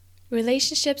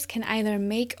Relationships can either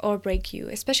make or break you,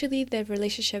 especially the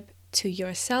relationship to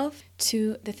yourself,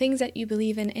 to the things that you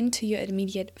believe in, and to your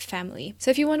immediate family.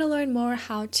 So if you want to learn more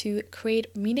how to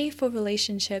create meaningful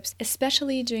relationships,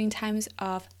 especially during times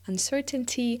of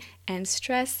uncertainty and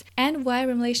stress, and why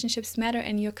relationships matter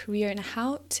in your career and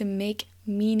how to make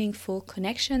meaningful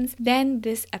connections, then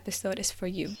this episode is for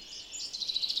you.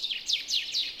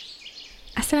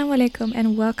 Assalamu alaikum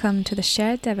and welcome to the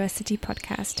Shared Diversity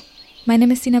podcast. My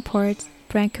name is Sina Port,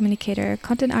 brand communicator,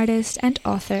 content artist, and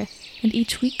author, and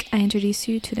each week I introduce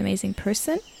you to an amazing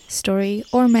person, story,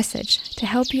 or message to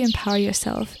help you empower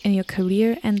yourself in your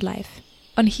career and life.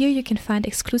 On here you can find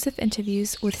exclusive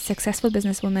interviews with successful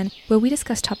businesswomen where we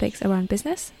discuss topics around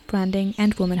business, branding,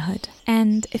 and womanhood.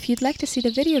 And if you'd like to see the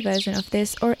video version of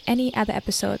this or any other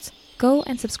episodes, go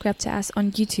and subscribe to us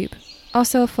on YouTube.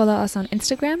 Also follow us on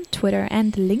Instagram, Twitter,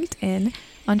 and LinkedIn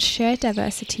on Shared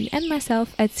Diversity and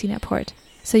myself at Sina Port,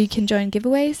 so you can join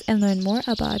giveaways and learn more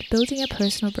about building a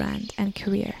personal brand and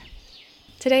career.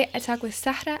 Today I talk with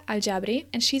Sahra Al-Jabri,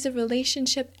 and she's a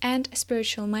relationship and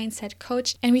spiritual mindset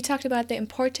coach, and we talked about the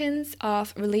importance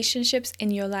of relationships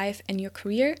in your life and your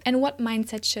career and what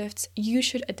mindset shifts you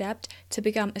should adapt to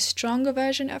become a stronger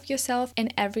version of yourself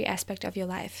in every aspect of your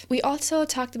life. We also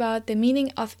talked about the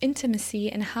meaning of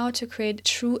intimacy and how to create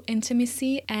true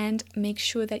intimacy and make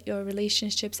sure that your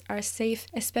relationships are safe,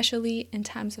 especially in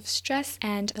times of stress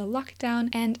and the lockdown,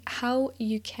 and how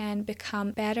you can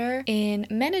become better in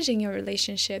managing your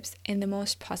relationships in the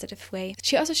most positive way.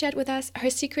 She also shared with us her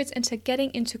secrets into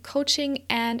getting into coaching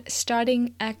and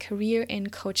starting a career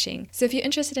in coaching. So if you're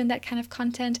interested in that kind of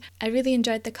content, I really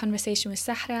enjoyed the conversation with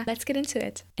Sahra. Let's get into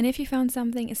it. And if you found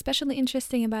something especially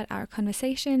interesting about our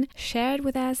conversation, share it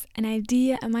with us, an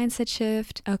idea, a mindset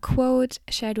shift, a quote,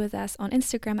 share it with us on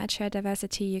Instagram at Shared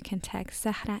Diversity. You can tag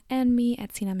Sahra and me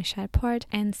at Sina Michelle Port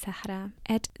and Sahra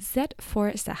at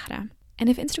Z4Sahra. And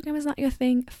if Instagram is not your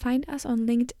thing, find us on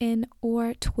LinkedIn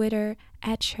or Twitter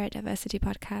at Shared Diversity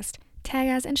Podcast. Tag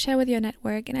us and share with your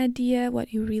network an idea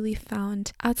what you really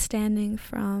found outstanding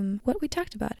from what we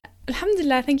talked about.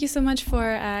 Alhamdulillah, thank you so much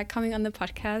for coming on the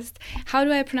podcast. How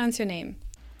do I pronounce your name?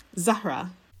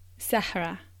 Zahra.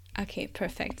 Sahra. Okay,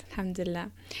 perfect. Alhamdulillah.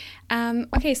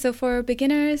 Okay, so for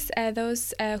beginners,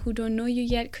 those who don't know you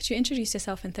yet, could you introduce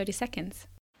yourself in 30 seconds?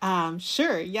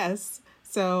 Sure, yes.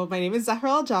 So my name is Zahra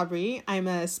Al-Jabri. I'm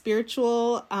a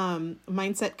spiritual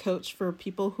mindset coach for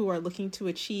people who are looking to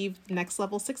achieve next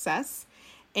level success.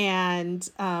 And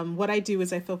what I do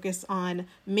is I focus on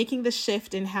making the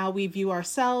shift in how we view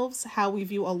ourselves, how we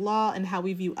view Allah, and how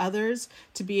we view others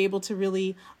to be able to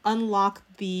really unlock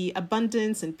the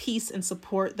abundance and peace and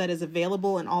support that is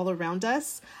available and all around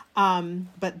us,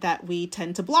 but that we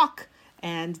tend to block.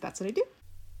 And that's what I do.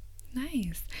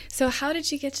 Nice. So how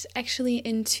did you get actually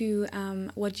into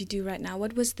what you do right now?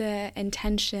 What was the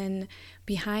intention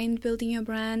behind building your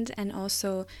brand and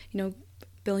also,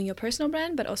 building your personal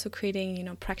brand, but also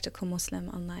creating, Practical Muslim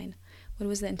online? What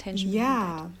was the intention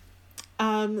behind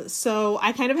that? So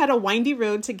I kind of had a windy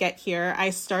road to get here. I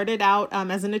started out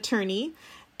as an attorney,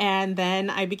 and then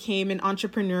I became an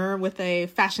entrepreneur with a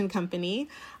fashion company.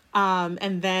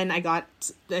 And then I got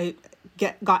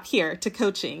here to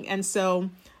coaching. And so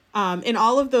in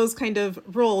all of those kind of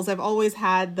roles, I've always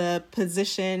had the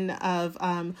position of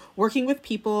working with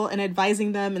people and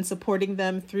advising them and supporting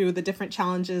them through the different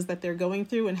challenges that they're going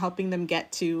through and helping them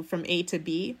get from A to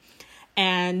B.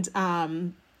 And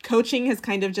coaching has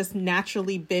kind of just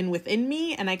naturally been within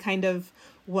me, and I kind of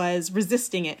was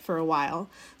resisting it for a while.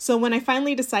 So when I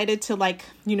finally decided to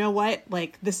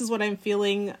this is what I'm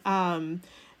feeling,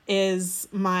 is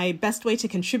my best way to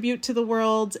contribute to the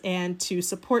world and to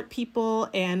support people.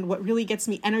 And what really gets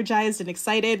me energized and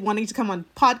excited, wanting to come on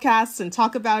podcasts and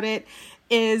talk about it,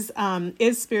 is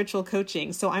spiritual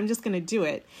coaching. So I'm just going to do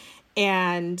it.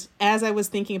 And as I was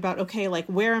thinking about,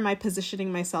 where am I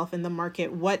positioning myself in the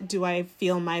market? What do I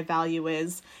feel my value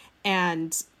is?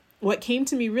 And what came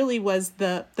to me really was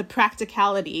the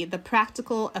practicality, the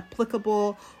practical,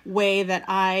 applicable way that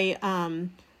I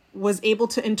was able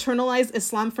to internalize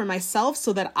Islam for myself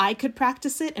so that I could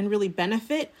practice it and really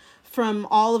benefit from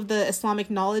all of the Islamic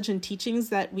knowledge and teachings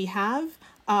that we have,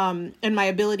 and my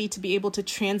ability to be able to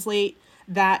translate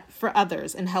that for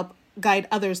others and help guide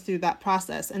others through that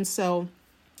process. And so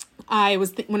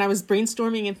when I was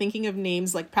brainstorming and thinking of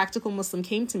names, like Practical Muslim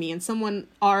came to me, and someone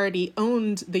already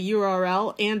owned the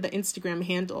URL and the Instagram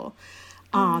handle.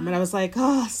 And I was like,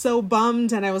 so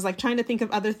bummed. And I was like trying to think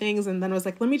of other things. And then I was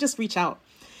like, let me just reach out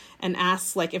and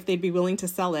ask if they'd be willing to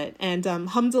sell it. And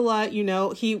alhamdulillah,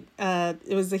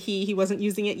 it was he wasn't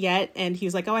using it yet. And he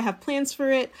was like, I have plans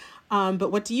for it.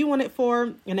 But what do you want it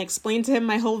for? And I explained to him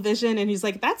my whole vision, and he's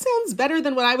like, that sounds better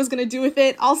than what I was going to do with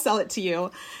it. I'll sell it to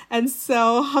you. And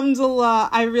so, alhamdulillah,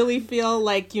 I really feel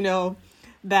like,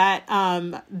 that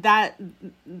that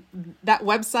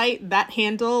website, that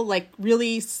handle, like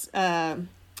really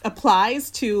applies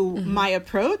to my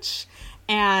approach.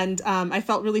 And I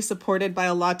felt really supported by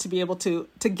Allah to be able to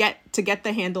get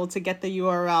the handle, to get the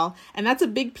URL. And that's a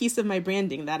big piece of my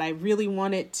branding, that I really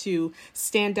want it to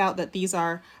stand out, that these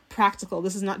are practical.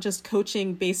 This is not just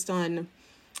coaching based on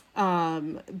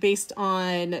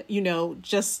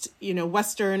just,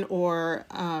 Western or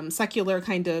secular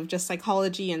kind of just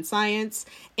psychology and science.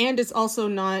 And it's also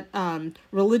not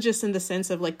religious in the sense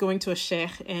of like going to a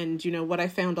sheikh and, what I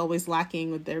found always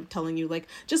lacking with they're telling you like,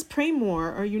 just pray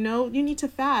more, or, you need to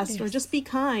fast, or just be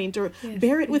kind, or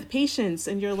bear it with patience.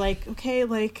 And you're like, okay,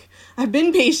 like I've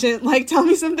been patient, like tell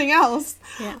me something else.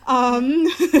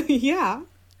 Yeah.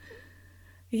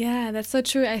 Yeah, that's so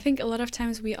true. I think a lot of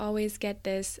times we always get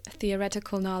this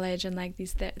theoretical knowledge and like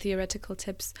these theoretical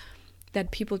tips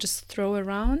that people just throw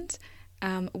around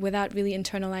without really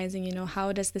internalizing,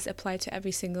 how does this apply to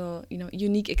every single,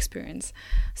 unique experience.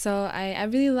 So I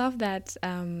really love that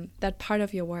that part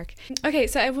of your work. Okay,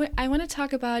 so I want to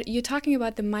talk about, you're talking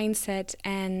about the mindset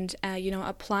and,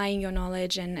 applying your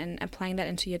knowledge and applying that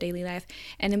into your daily life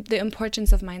and the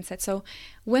importance of mindset. So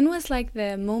when was like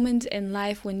the moment in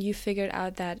life when you figured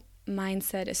out that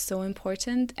mindset is so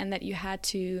important and that you had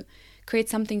to create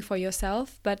something for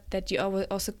yourself, but that you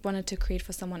also wanted to create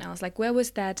for someone else? Like, where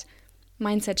was that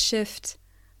mindset shift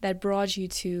that brought you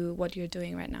to what you're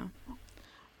doing right now?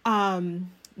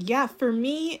 For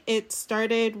me, it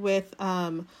started with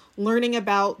learning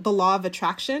about the law of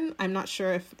attraction. I'm not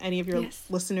sure if any of your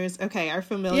listeners, are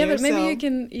familiar. Yeah, but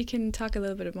maybe you can talk a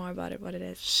little bit more about it, what it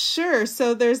is. Sure.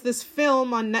 So there's this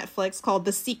film on Netflix called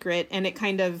The Secret, and it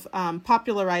kind of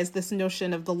popularized this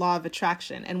notion of the law of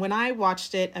attraction. And when I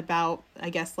watched it about,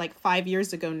 I guess, like 5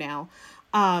 years ago now,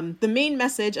 the main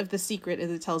message of The Secret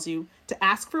is it tells you to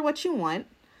ask for what you want,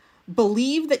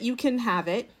 believe that you can have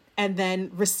it, and then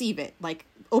receive it, like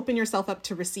open yourself up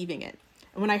to receiving it.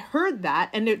 And when I heard that,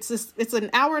 and it's an 1.5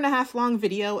 hour long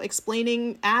video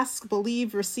explaining ask,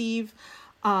 believe, receive,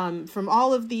 from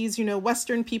all of these,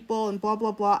 Western people and blah,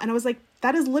 blah, blah. And I was like,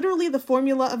 that is literally the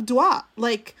formula of dua.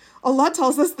 Like Allah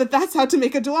tells us that that's how to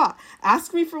make a dua.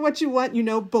 Ask me for what you want,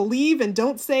 believe, and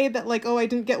don't say that like, oh, I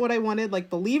didn't get what I wanted. Like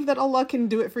believe that Allah can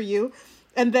do it for you.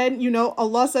 And then,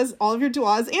 Allah says all of your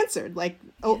dua is answered. Like,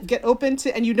 get open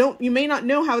to, and you may not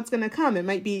know how it's going to come. It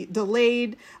might be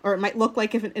delayed, or it might look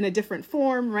like if in a different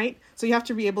form, right? So you have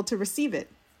to be able to receive it.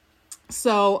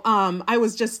 So I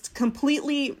was just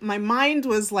my mind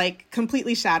was like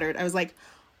completely shattered. I was like,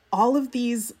 all of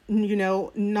these,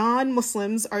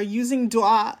 non-Muslims are using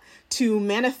dua to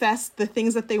manifest the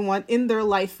things that they want in their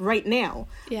life right now.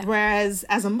 Yeah. Whereas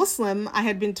as a Muslim, I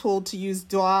had been told to use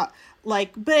dua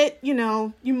like, but, you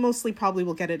mostly probably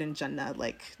will get it in Jannah.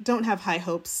 Like, don't have high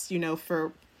hopes,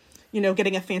 for,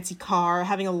 getting a fancy car,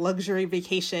 having a luxury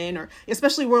vacation, or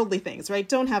especially worldly things, right?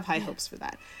 Don't have high hopes for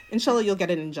that. Inshallah, you'll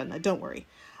get it in Jannah. Don't worry.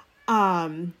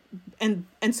 And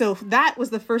so that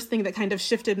was the first thing that kind of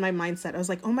shifted my mindset. I was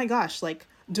like, oh my gosh, like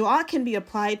dua can be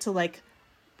applied to like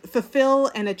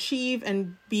fulfill and achieve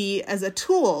and be as a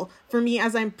tool for me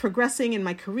as I'm progressing in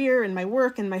my career and my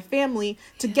work and my family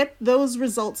to get those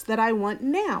results that I want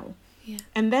now. Yeah.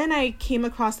 And then I came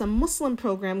across a Muslim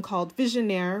program called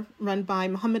Visionaire, run by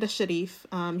Muhammad Asharif.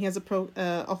 He has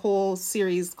a whole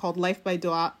series called Life by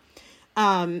Dua.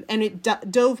 And it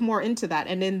dove more into that.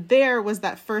 And then there was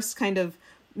that first kind of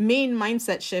main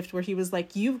mindset shift where he was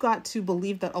like, you've got to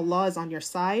believe that Allah is on your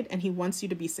side and he wants you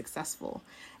to be successful.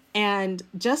 And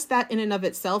just that in and of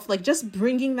itself, like just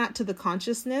bringing that to the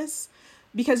consciousness,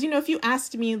 because, if you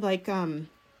asked me like,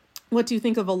 what do you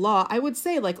think of Allah? I would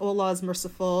say like, oh, Allah is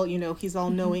merciful, he's all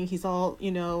knowing, he's all,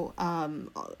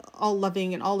 all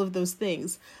loving and all of those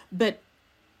things. But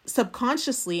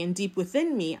subconsciously and deep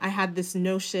within me, I had this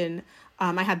notion,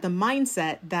 I had the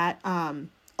mindset that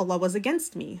Allah was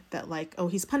against me, that like, oh,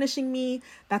 he's punishing me.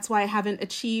 That's why I haven't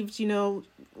achieved,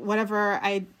 whatever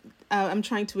I'm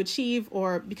trying to achieve,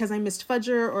 or because I missed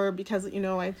Fajr, or because,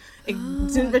 I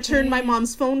didn't return my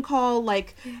mom's phone call.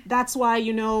 Like, that's why,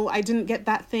 I didn't get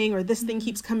that thing, or this thing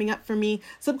keeps coming up for me.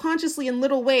 Subconsciously, in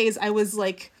little ways, I was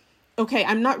like, okay,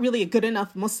 I'm not really a good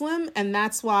enough Muslim, and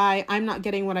that's why I'm not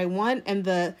getting what I want. And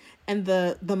the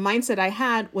mindset I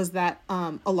had was that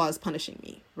Allah is punishing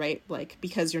me, right? Like,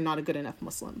 because you're not a good enough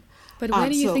Muslim. But where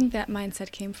do you think that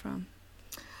mindset came from?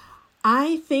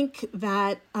 I think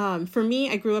that for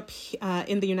me, I grew up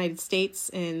in the United States,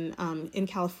 in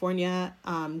California,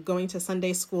 going to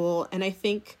Sunday school. And I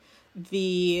think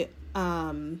the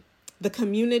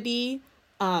community.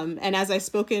 And as I've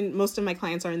spoken, most of my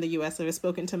clients are in the US. I've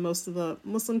spoken to most of the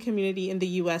Muslim community in the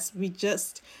US. We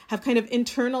just have kind of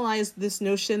internalized this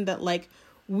notion that like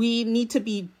we need to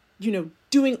be,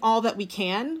 doing all that we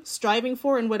can, striving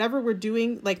for, and whatever we're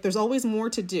doing, like there's always more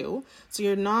to do. So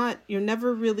you're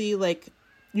never really like,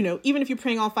 even if you're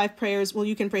praying all 5 prayers, well,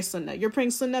 you can pray sunnah. You're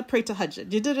praying sunnah, pray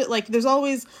tahajjud. You did it, like there's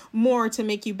always more to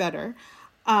make you better.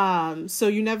 So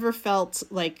you never felt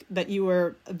like that you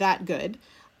were that good.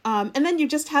 And then you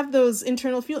just have those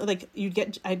internal feelings, like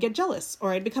I'd get jealous,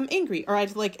 or I'd become angry, or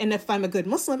and if I'm a good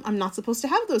Muslim, I'm not supposed to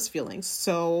have those feelings.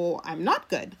 So I'm not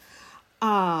good.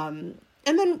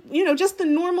 And then, just the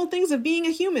normal things of being a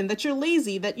human, that you're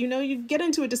lazy, that, you get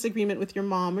into a disagreement with your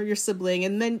mom or your sibling,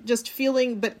 and then just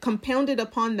but compounded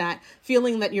upon that,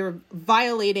 feeling that you're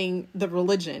violating the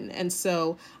religion. And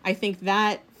so I think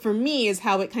that for me is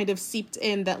how it kind of seeped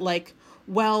in that like,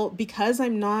 well, because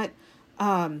I'm not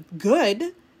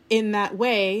good in that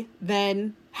way,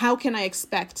 then how can I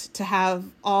expect to have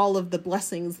all of the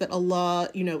blessings that Allah,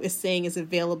 is saying is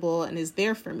available and is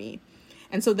there for me?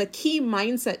 And so the key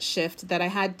mindset shift that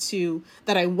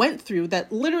I went through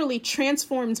that literally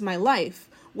transformed my life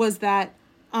was that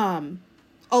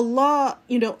Allah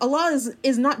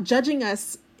is not judging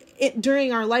us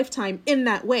during our lifetime in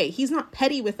that way. He's not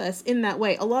petty with us in that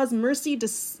way. Allah's mercy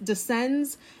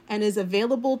descends and is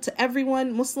available to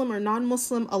everyone, Muslim or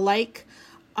non-Muslim alike.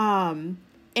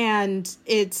 And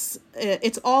it's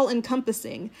all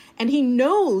encompassing, and he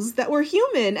knows that we're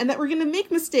human and that we're going to make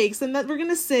mistakes and that we're going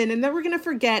to sin and that we're going to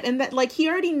forget, and that like he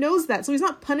already knows that. So he's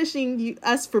not punishing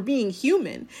us for being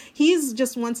human. He's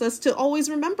just wants us to always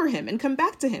remember him and come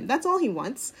back to him. That's all he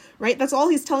wants, right? That's all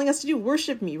he's telling us to do.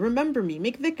 Worship me, remember me,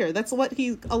 make dhikr. That's what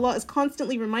Allah is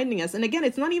constantly reminding us. And again,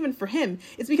 it's not even for him.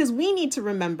 It's because we need to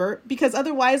remember, because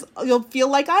otherwise you'll feel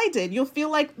like I did. You'll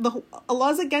feel like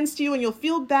Allah's against you and you'll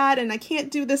feel bad and I can't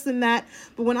do this and that.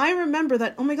 But when I remember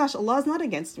that, oh my gosh, Allah is not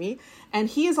against me and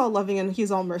he is all loving and he's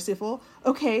all merciful.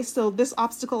 Okay, so this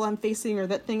obstacle I'm facing or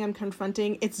that thing I'm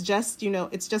confronting, it's just,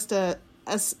 it's just a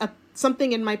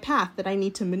something in my path that I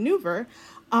need to maneuver.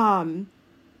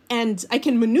 And I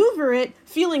can maneuver it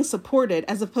feeling supported,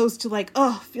 as opposed to like,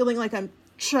 feeling like I'm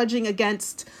trudging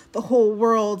against the whole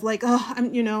world, like,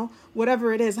 I'm,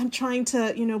 whatever it is, I'm trying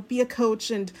to, be a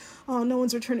coach and, no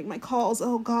one's returning my calls.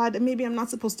 Oh God, maybe I'm not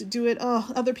supposed to do it.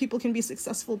 Other people can be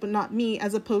successful, but not me,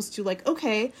 as opposed to like,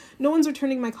 okay, no one's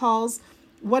returning my calls.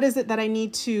 What is it that I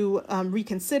need to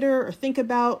reconsider or think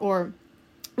about? Or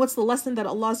what's the lesson that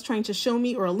Allah's trying to show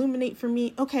me or illuminate for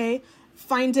me? Okay,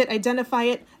 find it, identify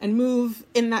it, and move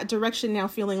in that direction now,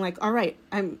 feeling like, all right,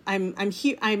 I'm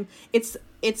here.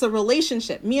 It's a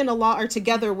relationship. Me and Allah are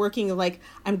together working, like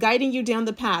I'm guiding you down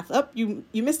the path. You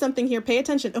missed something here. Pay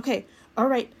attention. Okay. All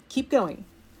right. Keep going.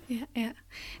 Yeah.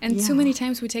 And so many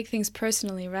times we take things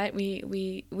personally, right?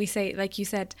 We say, like you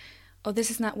said, oh,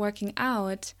 this is not working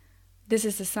out. This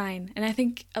is a sign. And I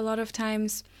think a lot of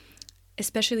times,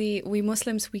 especially we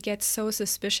Muslims, we get so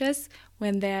suspicious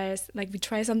when there's like, we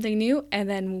try something new and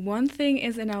then one thing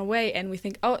is in our way and we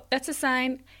think, oh, that's a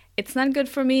sign. It's not good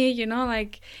for me.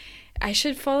 Like, I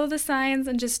should follow the signs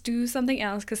and just do something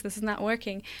else because this is not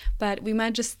working. But we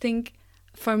might just think,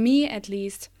 for me at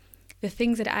least, the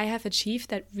things that I have achieved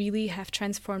that really have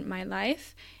transformed my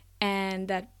life and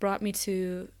that brought me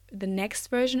to the next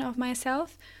version of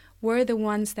myself were the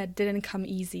ones that didn't come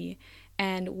easy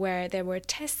and where there were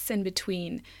tests in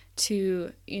between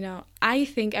to, I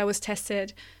think I was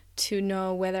tested to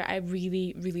know whether I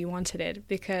really, really wanted it.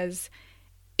 Because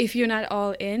if you're not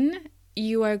all in,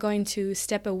 you are going to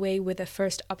step away with the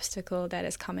first obstacle that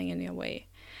is coming in your way.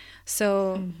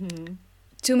 So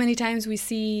too many times we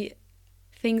see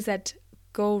things that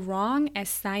go wrong as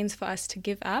signs for us to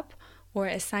give up, or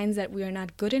as signs that we are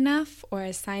not good enough, or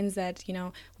as signs that,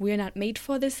 we are not made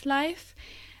for this life.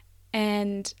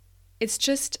 And it's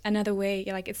just another way,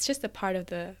 like it's just a part of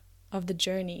the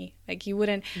journey. Like you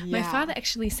wouldn't, my father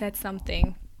actually said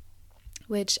something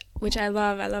which I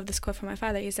love. I love this quote from my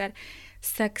father. He said,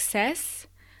 success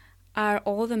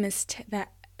is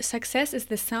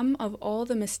the sum of all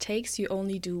the mistakes you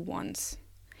only do once.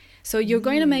 So you're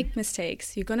going to make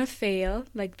mistakes. You're going to fail.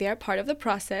 Like they're part of the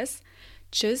process.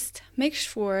 Just make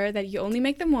sure that you only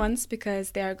make them once,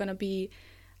 because there are going to be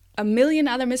a million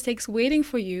other mistakes waiting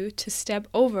for you to step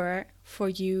over for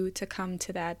you to come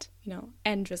to that,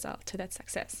 end result, to that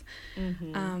success.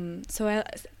 So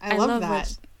I love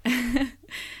that.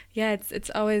 Yeah, it's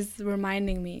always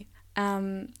reminding me.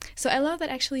 So I love that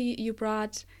actually you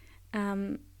brought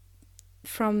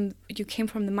you came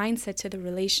from the mindset to the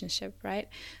relationship, right?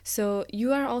 So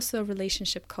you are also a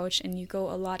relationship coach, and you go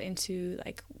a lot into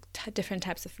like different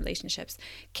types of relationships.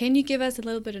 Can you give us a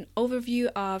little bit an overview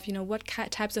of, what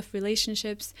types of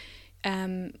relationships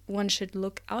one should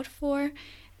look out for,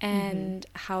 and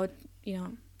how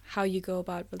you go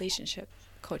about relationship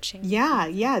coaching?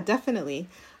 Yeah, definitely.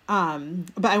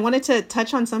 But I wanted to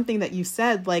touch on something that you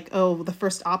said, like, the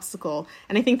first obstacle.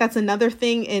 And I think that's another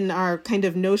thing in our kind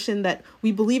of notion that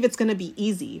we believe it's going to be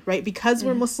easy, right? Because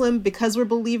we're Muslim, because we're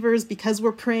believers, because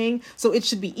we're praying, so it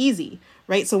should be easy,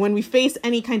 right? So when we face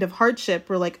any kind of hardship,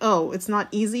 we're like, it's not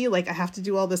easy. Like, I have to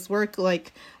do all this work.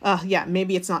 Like,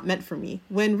 maybe it's not meant for me.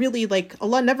 When really, like,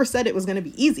 Allah never said it was going to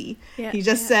be easy. Yeah, he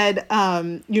just said,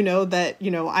 I'm here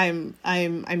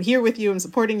with you, I'm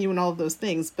supporting you and all of those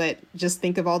things. But just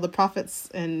think of all the prophets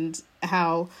and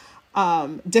how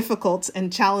difficult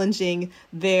and challenging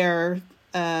their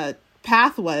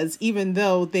path was, even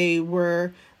though they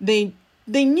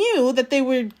knew that they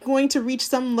were going to reach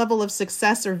some level of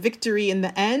success or victory in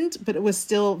the end, but it was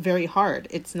still very hard.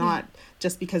 It's not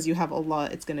just because you have Allah,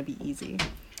 it's going to be easy.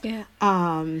 Yeah.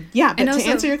 But to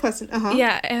answer your question,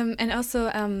 and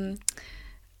also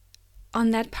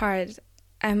on that part,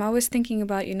 I'm always thinking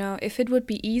about, if it would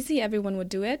be easy, everyone would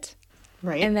do it.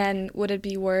 Right. And then would it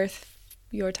be worth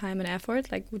your time and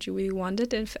effort? Like, would you really want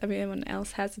it if everyone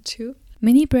else has it too?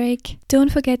 Mini break.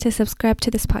 Don't forget to subscribe to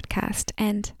this podcast.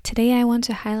 And today I want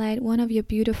to highlight one of your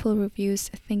beautiful reviews.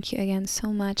 Thank you again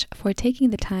so much for taking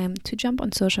the time to jump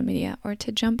on social media or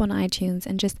to jump on iTunes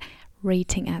and just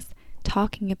rating us,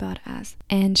 talking about us,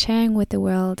 and sharing with the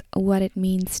world what it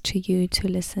means to you to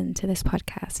listen to this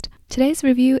podcast. Today's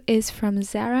review is from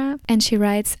Zara, and she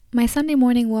writes, "My Sunday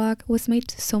morning walk was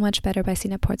made so much better by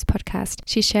Sina Port's podcast.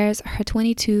 She shares her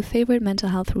 22 favorite mental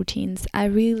health routines. I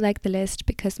really like the list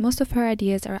because most of her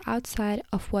ideas are outside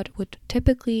of what would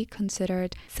typically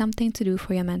considered something to do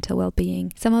for your mental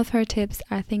well-being. Some of her tips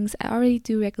are things I already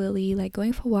do regularly, like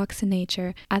going for walks in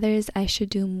nature. Others I should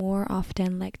do more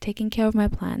often, like taking care of my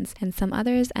plants, and some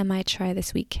others I might try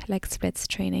this week, like splits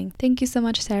training." Thank you so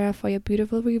much, Sarah, for your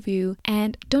beautiful review.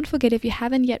 And don't forget, if you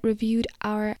haven't yet reviewed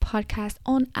our podcast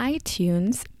on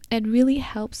iTunes, it really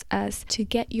helps us to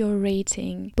get your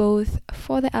rating, both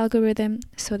for the algorithm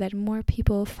so that more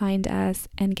people find us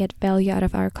and get value out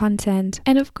of our content.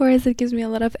 And of course, it gives me a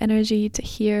lot of energy to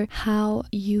hear how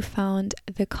you found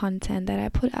the content that I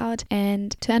put out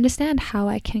and to understand how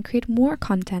I can create more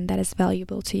content that is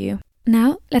valuable to you.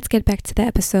 Now, let's get back to the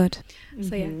episode.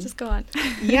 So yeah, just go on.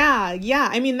 Yeah.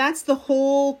 I mean, that's the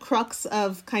whole crux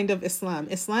of kind of Islam.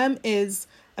 Islam is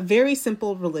a very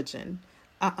simple religion.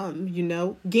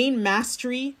 Gain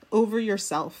mastery over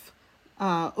yourself,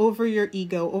 over your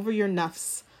ego, over your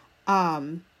nafs.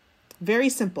 Very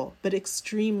simple, but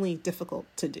extremely difficult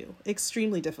to do.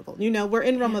 Extremely difficult. We're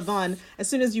in Ramadan. As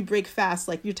soon as you break fast,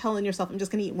 like you're telling yourself, I'm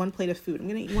just going to eat one plate of food. I'm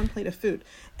going to eat one plate of food.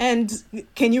 And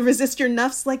can you resist your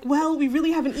nafs? Like, well, we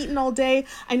really haven't eaten all day.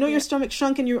 I know your stomach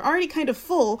shrunk and you're already kind of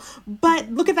full,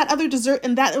 but look at that other dessert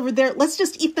and that over there. Let's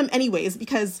just eat them anyways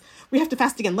because we have to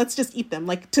fast again. Let's just eat them.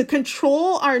 Like, to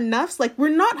control our nafs, like, we're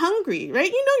not hungry,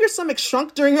 right? Your stomach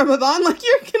shrunk during Ramadan. Like,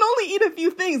 you can only eat a few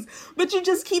things, but you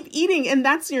just keep eating and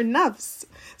that's your nafs.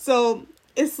 So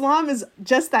Islam is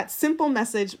just that simple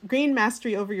message: gain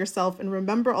mastery over yourself and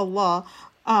remember Allah.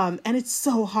 And it's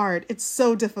so hard. It's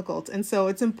so difficult. And so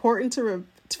it's important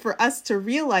for us to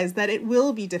realize that it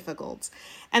will be difficult.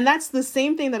 And that's the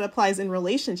same thing that applies in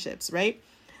relationships, right?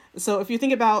 So if you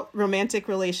think about romantic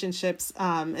relationships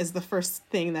as the first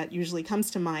thing that usually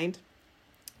comes to mind,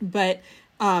 but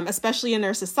especially in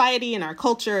our society and our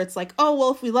culture, it's like,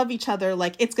 if we love each other,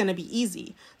 like, it's going to be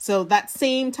easy. So that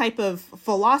same type of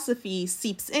philosophy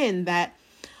seeps in that,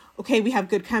 okay, we have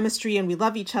good chemistry and we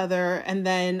love each other. And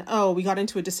then, we got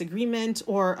into a disagreement,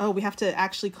 or, we have to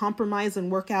actually compromise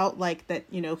and work out like that,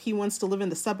 he wants to live in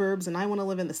the suburbs and I want to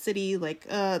live in the city. Like,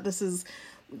 this is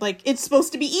like, it's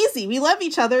supposed to be easy. We love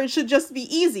each other. It should just be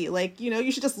easy. Like,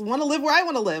 you should just want to live where I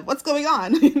want to live. What's going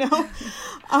on?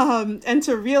 And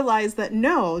to realize that,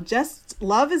 no, just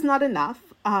love is not enough.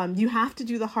 You have to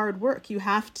do the hard work. You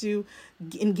have to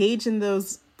engage in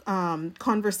those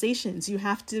conversations. You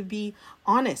have to be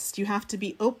honest. You have to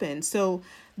be open. So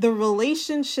the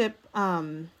relationship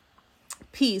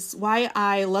piece, why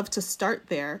I love to start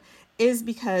there, is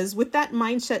because with that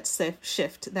mindset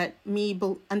shift, that me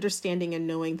understanding and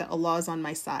knowing that Allah is on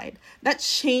my side, that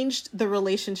changed the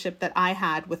relationship that I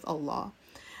had with Allah.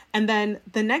 And then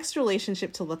the next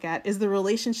relationship to look at is the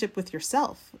relationship with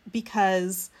yourself,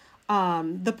 because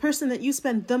The person that you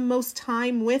spend the most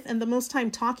time with and the most time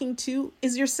talking to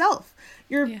is yourself.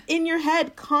 You're in your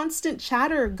head, constant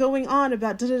chatter going on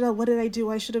about, da-da-da, what did I do?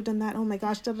 I should have done that. Oh my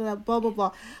gosh, da-da-da, blah, blah,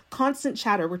 blah. Constant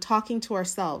chatter. We're talking to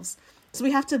ourselves. So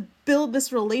we have to build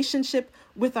this relationship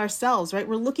with ourselves, right?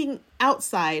 We're looking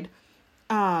outside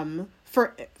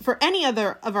for any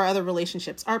other of our other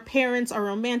relationships, our parents, our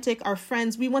romantic, our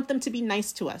friends. We want them to be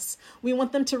nice to us. We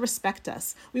want them to respect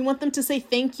us. We want them to say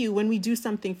thank you when we do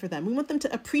something for them. We want them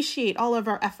to appreciate all of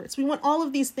our efforts. We want all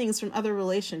of these things from other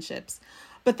relationships.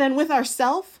 But then with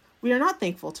ourselves, we are not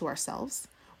thankful to ourselves.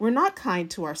 We're not kind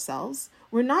to ourselves.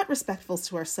 We're not respectful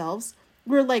to ourselves.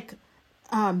 We're like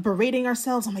berating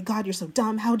ourselves. Oh my God, you're so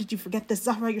dumb. How did you forget this?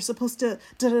 Zahra, you're supposed to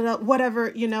da-da-da,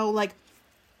 whatever, like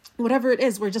whatever it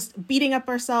is, we're just beating up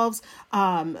ourselves.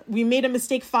 We made a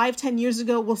mistake 5-10 years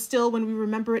ago. We'll still, when we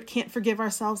remember it, can't forgive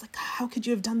ourselves. Like, how could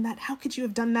you have done that? How could you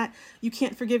have done that? You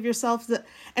can't forgive yourself.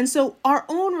 And so our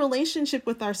own relationship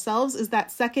with ourselves is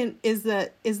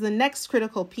the next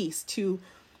critical piece to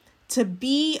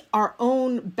be our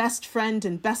own best friend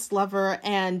and best lover,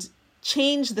 and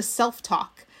change the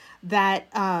self-talk that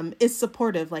is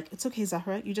supportive. Like, it's okay,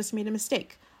 Zahra, you just made a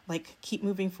mistake. Like, keep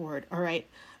moving forward. All right.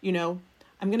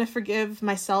 I'm going to forgive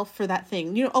myself for that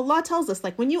thing. Allah tells us,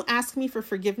 like, when you ask me for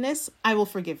forgiveness, I will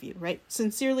forgive you, right?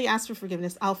 Sincerely ask for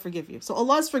forgiveness, I'll forgive you. So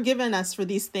Allah has forgiven us for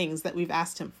these things that we've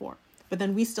asked him for, but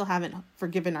then we still haven't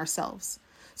forgiven ourselves.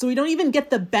 So we don't even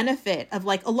get the benefit of,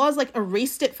 like, Allah's like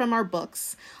erased it from our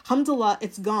books. Alhamdulillah,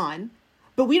 it's gone.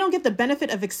 But we don't get the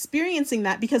benefit of experiencing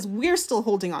that because we're still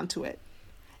holding on to it.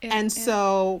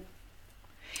 So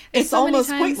it's so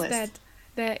almost pointless.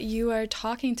 That you are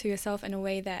talking to yourself in a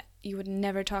way that you would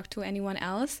never talk to anyone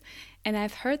else. And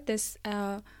I've heard this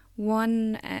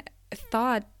one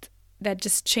thought that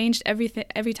just changed everything.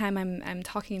 Every time I'm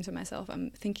talking to myself,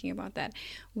 I'm thinking about that.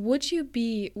 Would you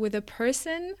be with a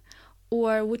person,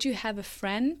 or would you have a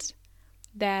friend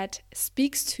that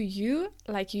speaks to you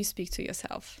like you speak to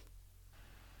yourself?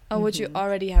 Or would you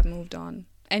already have moved on?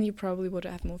 And you probably would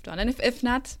have moved on. And if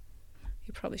not,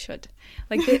 you probably should.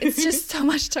 Like, it's just so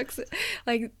much toxic.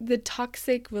 Like, the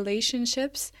toxic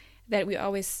relationships that we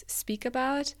always speak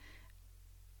about,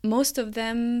 most of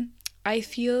them, I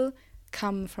feel,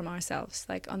 come from ourselves.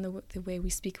 Like, on the way we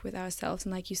speak with ourselves.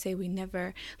 And like you say, we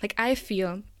never, like, I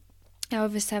feel, I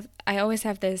always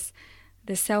have this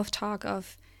self-talk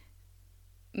of,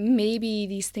 maybe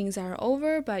these things are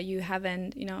over, but you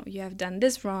haven't, you have done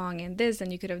this wrong and this,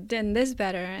 and you could have done this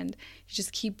better, and you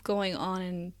just keep going on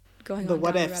and going on down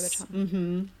the rabbit hole.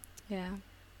 Mm-hmm.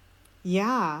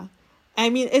 Yeah. I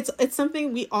mean, it's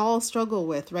something we all struggle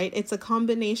with, right? It's a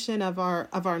combination of our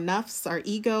nafs, our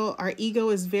ego. Our ego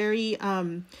is very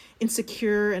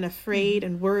insecure and afraid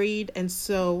and worried, and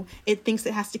so it thinks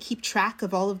it has to keep track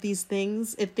of all of these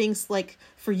things. It thinks, like,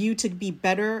 for you to be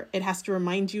better, it has to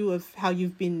remind you of how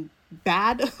you've been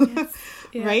bad,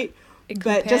 right? It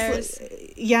compares.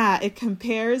 It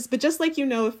compares. But just like,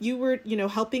 if you were,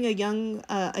 helping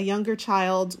a younger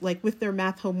child, like, with their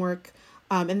math homework,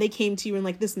 and they came to you and,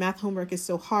 like, this math homework is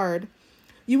so hard,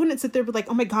 you wouldn't sit there but like,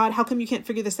 oh my God, how come you can't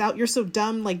figure this out? You're so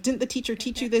dumb. Like, didn't the teacher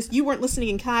teach you this? You weren't listening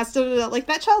in class. Da, da, da. Like,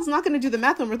 that child's not going to do the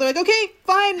math homework. They're like, okay,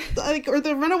 fine. Like, or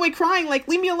they run away crying, like,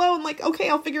 leave me alone. Like, okay,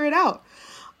 I'll figure it out.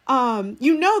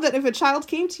 That if a child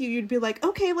came to you, you'd be like,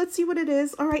 okay, let's see what it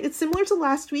is. All right, it's similar to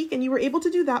last week, and you were able to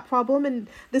do that problem, and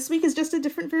this week is just a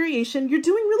different variation. You're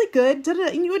doing really good. Da, da,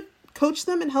 da. And you would coach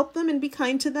them and help them and be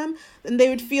kind to them, and they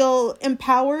would feel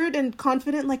empowered and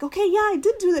confident, like, okay, yeah, I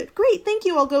did do that. Great, thank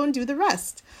you. I'll go and do the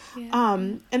rest.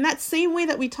 And that same way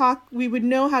that we would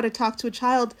know how to talk to a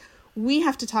child, we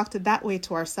have to talk to that way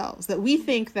to ourselves, that we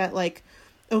think that, like,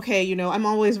 okay, I'm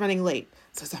always running late.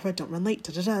 So Zahra, don't run late.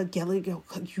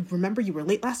 You remember you were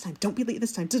late last time. Don't be late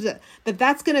this time.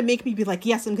 That's going to make me be like,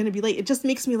 yes, I'm going to be late. It just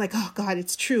makes me like, oh God,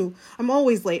 it's true. I'm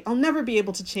always late. I'll never be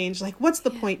able to change. Like, what's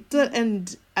the point?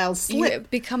 And I'll slip. You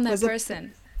become that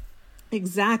person.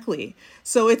 Exactly.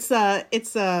 So it's a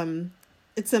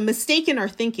mistake in our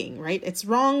thinking, right? It's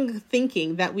wrong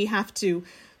thinking that we have to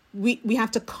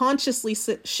consciously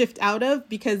shift out of,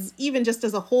 because even just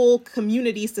as a whole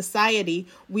community, society,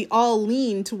 we all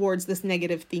lean towards this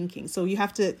negative thinking. So you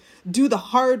have to do the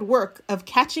hard work of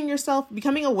catching yourself,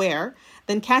 becoming aware,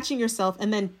 then catching yourself,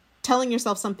 and then telling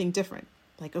yourself something different.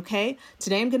 Like, okay,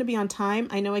 today I'm going to be on time.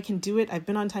 I know I can do it. I've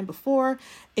been on time before.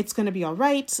 It's going to be all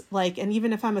right. Like, and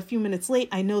even if I'm a few minutes late,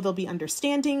 I know they'll be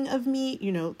understanding of me.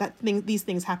 These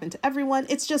things happen to everyone.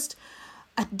 It's just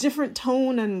a different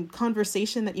tone and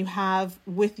conversation that you have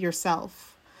with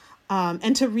yourself,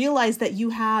 and to realize that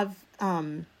you have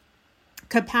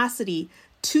capacity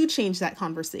to change that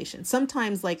conversation.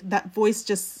 Sometimes, like, that voice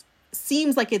just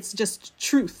seems like it's just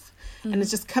truth, and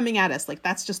it's just coming at us like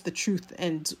that's just the truth,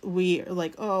 and we are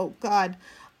like, oh God.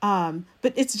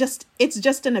 But it's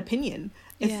just an opinion.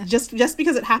 It's just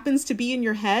because it happens to be in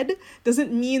your head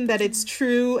doesn't mean that it's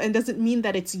true, and doesn't mean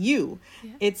that it's you.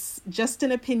 Yeah. It's just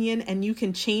an opinion, and you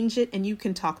can change it, and you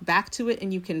can talk back to it,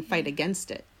 and you can fight against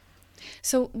it.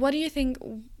 So what do you think,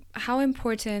 how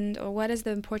important, or what is the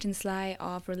importance lie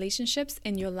of relationships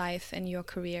in your life and your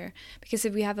career? Because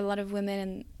if we have a lot of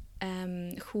women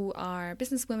who are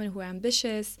businesswomen, who are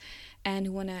ambitious and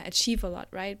who want to achieve a lot,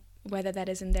 right? Whether that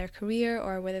is in their career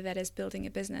or whether that is building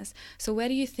a business. So where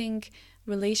do you think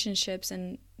relationships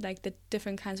and like the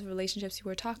different kinds of relationships you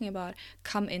were talking about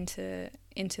come into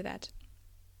that?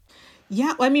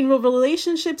 Yeah, I mean,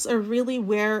 relationships are really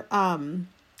where Allah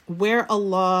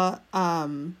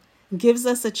gives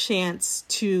us a chance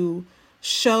to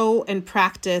show and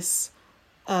practice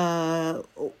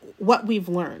what we've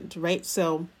learned, right?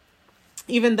 So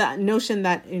even that notion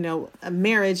that, a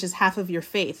marriage is half of your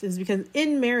faith is because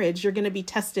in marriage, you're going to be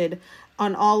tested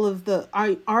on all of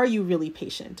are you really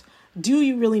patient? Do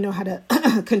you really know how to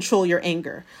control your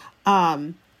anger?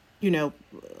 Are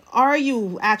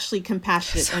you actually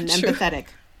compassionate and empathetic?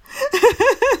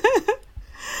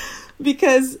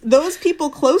 Because those people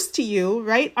close to you,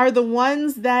 right, are the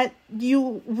ones that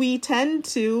we tend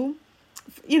to,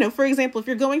 for example, if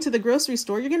you're going to the grocery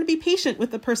store, you're going to be patient with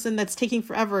the person that's taking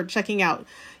forever checking out.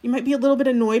 You might be a little bit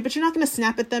annoyed, but you're not going to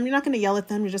snap at them. You're not going to yell at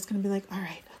them. You're just going to be like, all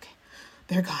right, okay,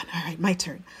 they're gone. All right, my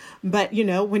turn. But,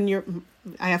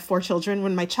 I have 4 children.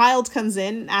 When my child comes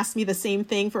in and asks me the same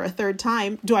thing for a third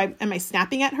time, am I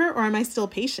snapping at her or am I still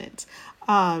patient?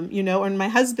 And my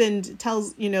husband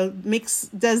does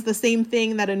the same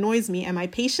thing that annoys me. Am I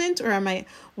patient or am I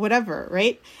whatever?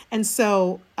 Right. And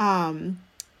so,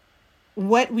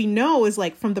 what we know is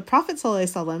like from the Prophet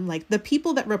ﷺ, like the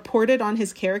people that reported on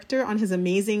his character, on his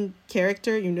amazing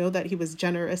character, that he was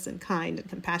generous and kind and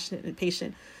compassionate and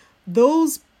patient.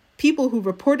 Those people who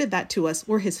reported that to us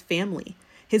were his family.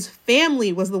 His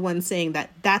family was the one saying that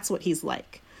that's what he's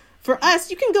like. For us,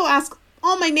 you can go ask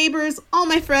all my neighbors, all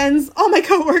my friends, all my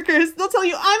coworkers. They'll tell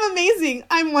you, I'm amazing.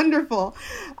 I'm wonderful.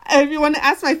 And if you want to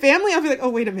ask my family, I'll be like, oh,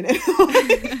 wait a minute.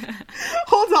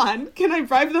 Hold on. Can I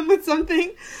bribe them with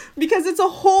something? Because it's a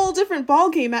whole different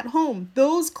ballgame at home.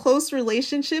 Those close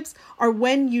relationships are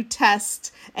when you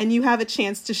test and you have a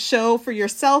chance to show for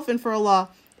yourself and for Allah,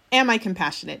 am I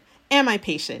compassionate? Am I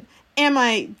patient?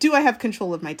 Do I have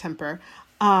control of my temper?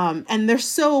 And they're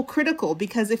so critical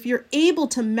because if you're able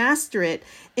to master it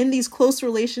in these close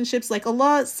relationships, like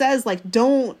Allah says, like,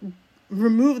 don't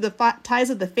remove the ties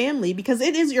of the family because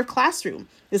it is your classroom.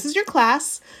 This is your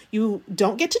class. You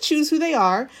don't get to choose who they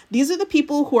are. These are the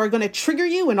people who are going to trigger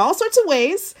you in all sorts of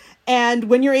ways. And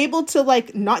when you're able to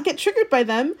like not get triggered by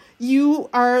them, you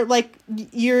are like,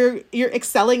 you're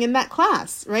excelling in that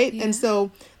class. Right. Yeah. And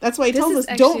so that's why he tells us,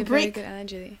 don't break. This is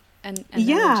actually a very good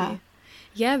analogy.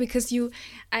 Yeah, because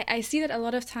I see that a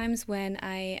lot of times when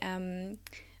I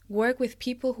work with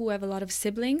people who have a lot of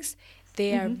siblings,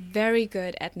 they are very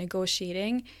good at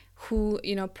negotiating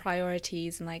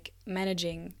priorities and like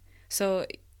managing. So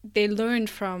they learn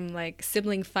from like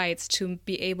sibling fights to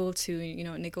be able to,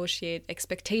 negotiate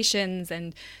expectations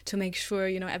and to make sure,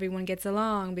 everyone gets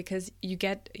along because you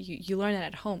learn it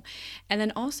at home. And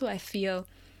then also I feel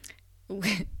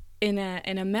in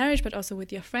a marriage, but also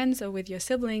with your friends or with your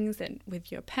siblings and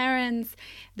with your parents,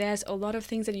 there's a lot of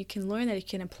things that you can learn that you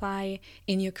can apply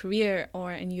in your career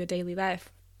or in your daily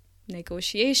life.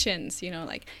 Negotiations,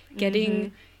 like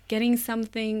getting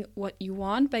something what you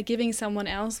want by giving someone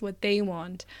else what they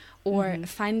want, or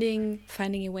finding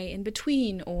a way in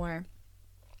between, or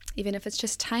even if it's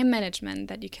just time management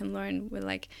that you can learn with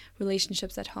like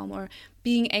relationships at home, or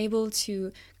being able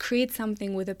to create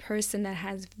something with a person that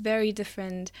has very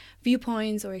different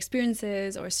viewpoints or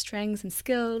experiences or strengths and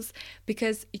skills,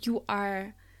 because you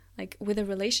are like with a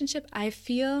relationship, I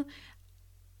feel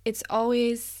it's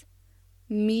always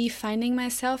me finding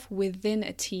myself within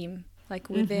a team, like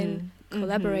within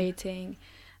collaborating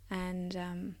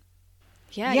and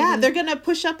they're gonna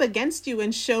push up against you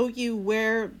and show you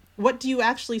what do you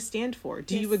actually stand for.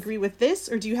 Do you agree with this,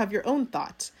 or do you have your own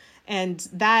thought? And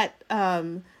that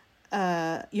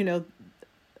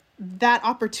that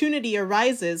opportunity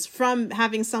arises from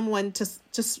having someone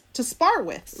to spar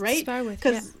with, right?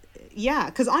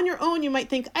 Because on your own, you might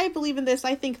think, I believe in this,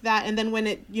 I think that. And then when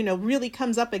it, really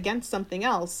comes up against something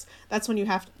else, that's when you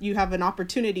have an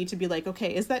opportunity to be like,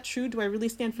 okay, is that true? Do I really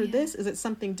stand for this? Is it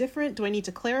something different? Do I need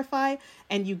to clarify?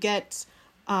 And you get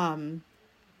to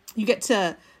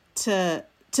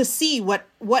to see what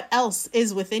else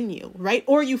is within you, right?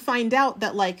 Or you find out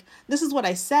that like, this is what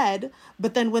I said,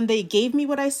 but then when they gave me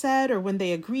what I said, or when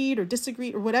they agreed or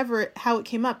disagreed or whatever, how it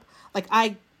came up, like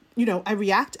I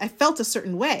felt a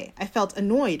certain way. I felt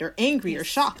annoyed or angry or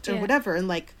shocked or whatever. And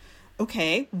like,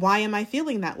 okay, why am I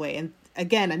feeling that way? And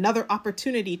again, another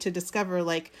opportunity to discover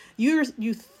like you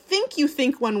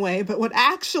think one way, but what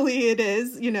actually it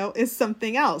is, is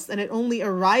something else. And it only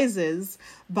arises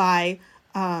by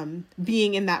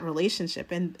being in that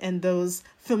relationship, and those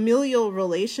familial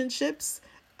relationships,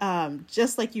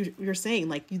 just like you're saying,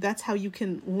 like that's how you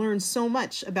can learn so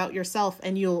much about yourself,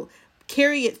 and you'll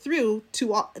carry it through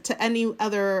to any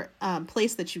other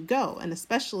place that you go, and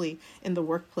especially in the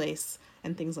workplace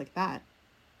and things like that.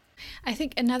 I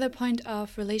think another point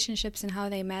of relationships and how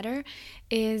they matter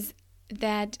is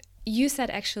that you said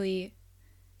actually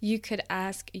you could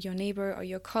ask your neighbor or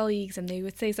your colleagues and they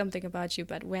would say something about you,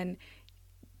 but when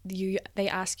they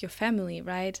ask your family,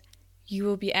 right, you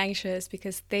will be anxious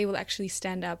because they will actually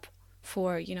stand up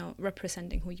for,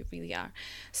 representing who you really are.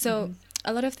 So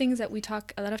a lot of times what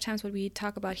we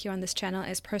talk about here on this channel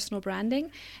is personal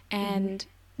branding and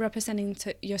representing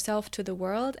yourself to the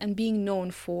world and being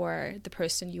known for the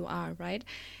person you are, right?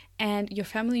 And your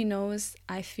family knows,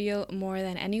 I feel, more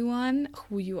than anyone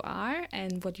who you are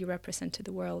and what you represent to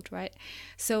the world, right?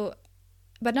 So,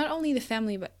 but not only the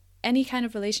family, but any kind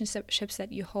of relationships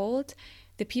that you hold,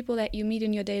 the people that you meet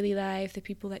in your daily life, the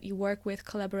people that you work with,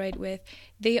 collaborate with,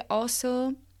 they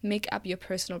also make up your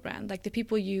personal brand. Like the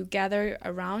people you gather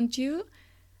around you,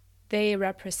 they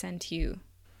represent you.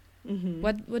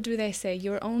 What do they say?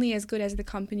 You're only as good as the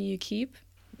company you keep.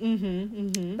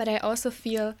 But I also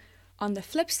feel on the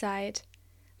flip side,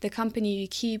 the company you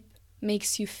keep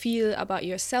makes you feel about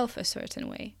yourself a certain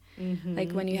way.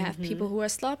 Like when you have people who are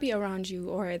sloppy around you,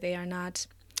 or they are not,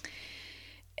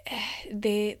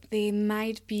 they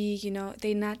might be,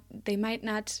 they might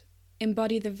not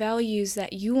embody the values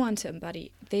that you want to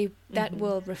embody. That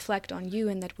will reflect on you,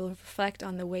 and that will reflect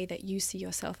on the way that you see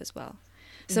yourself as well.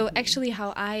 So actually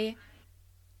how I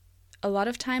a lot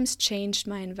of times changed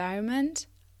my environment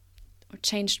or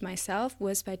changed myself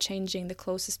was by changing the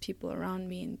closest people around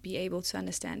me and be able to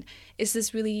understand, is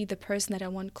this really the person that I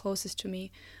want closest to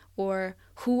me, or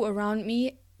who around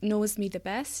me knows me the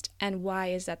best, and why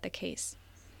is that the case?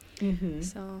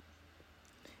 So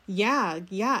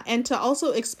yeah, and to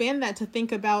also expand that, to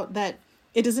think about that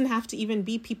it doesn't have to even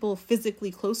be people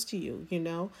physically close to you,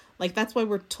 like that's why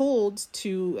we're told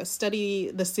to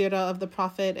study the seerah of the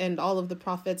Prophet and all of the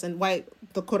prophets, and why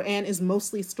the Quran is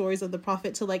mostly stories of the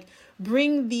Prophet, to like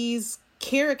bring these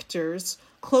characters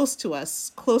close to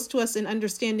us in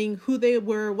understanding who they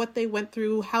were, what they went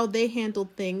through, how they handled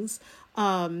things,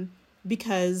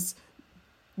 because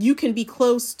you can be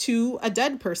close to a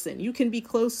dead person. You can be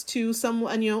close to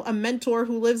someone, a mentor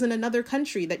who lives in another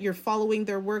country, that you're following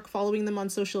their work, following them on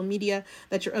social media,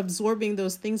 that you're absorbing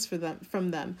those things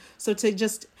from them. So to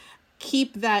just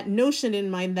keep that notion in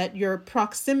mind, that your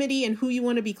proximity and who you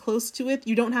want to be close to it,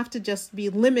 you don't have to just be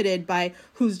limited by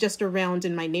who's just around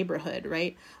in my neighborhood,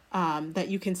 right? That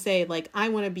you can say, like, I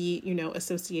want to be,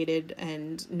 associated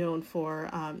and known for,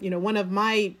 one of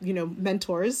my,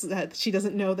 mentors that she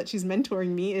doesn't know that she's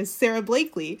mentoring me is Sarah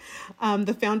Blakely,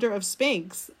 the founder of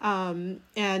Spanx.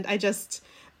 And I just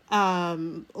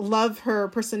love her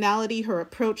personality, her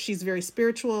approach. She's very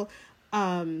spiritual.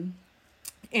 And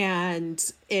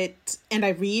I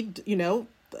read,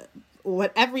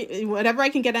 whatever I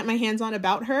can get at my hands on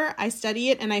about her, I study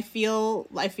it, and I feel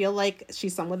like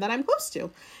she's someone that I'm close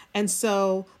to. And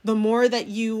so the more that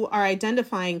you are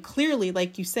identifying clearly,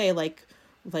 like you say, like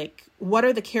what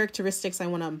are the characteristics I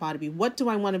want to embody? What do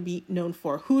I want to be known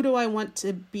for? Who do I want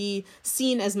to be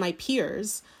seen as my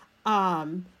peers?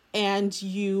 And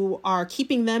you are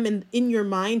keeping them in your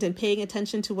mind and paying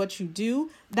attention to what you do,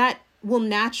 that will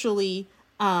naturally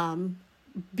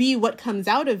be what comes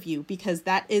out of you, because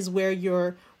that is where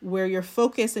your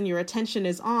focus and your attention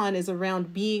is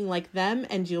around being like them,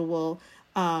 and you will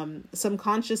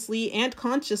subconsciously and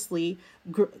consciously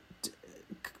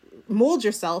mold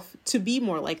yourself to be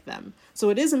more like them. So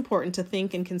it is important to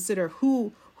think and consider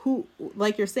who,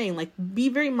 like you're saying, like be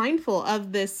very mindful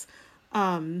of this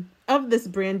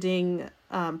branding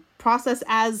process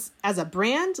as a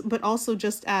brand, but also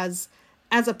just as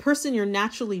a person. You're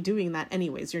naturally doing that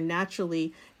anyways. You're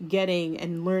naturally getting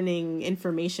and learning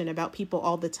information about people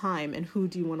all the time, and who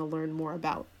do you want to learn more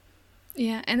about?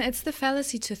 Yeah, and it's the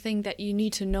fallacy to think that you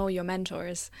need to know your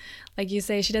mentors. Like you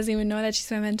say, she doesn't even know that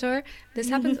she's my mentor. This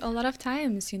happens a lot of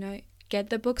times, get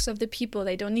the books of the people.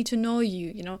 They don't need to know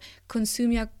you,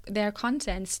 consume their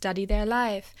content, study their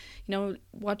life,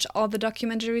 watch all the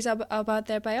documentaries about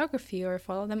their biography or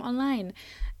follow them online.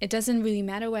 It doesn't really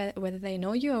matter whether they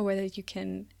know you or whether you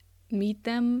can meet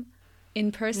them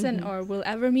in person or will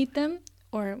ever meet them,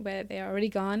 or whether they are already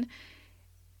gone.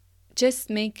 Just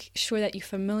make sure that you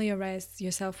familiarize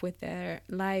yourself with their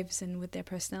lives and with their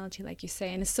personality, like you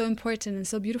say. And it's so important and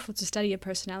so beautiful to study a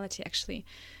personality, actually,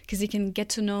 because you can get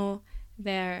to know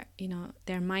their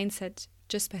mindset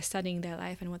just by studying their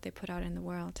life and what they put out in the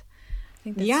world.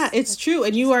 I think it's true.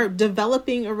 And you are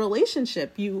developing a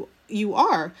relationship. You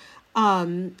are.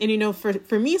 And,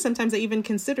 for me, sometimes I even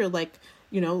consider, like,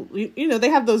 they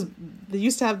have they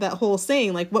used to have that whole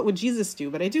saying, like, what would Jesus do?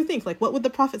 But I do think, like, what would the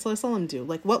Prophet ﷺ do?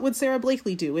 Like, what would Sarah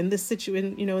Blakely do in this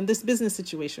in this business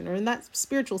situation or in that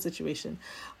spiritual situation?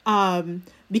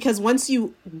 Because once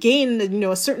you gain,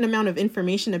 a certain amount of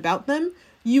information about them,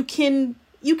 you can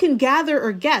gather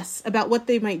or guess about what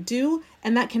they might do.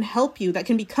 And that can help you. That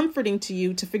can be comforting to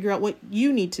you to figure out what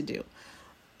you need to do.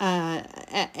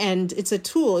 And it's a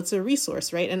tool, it's a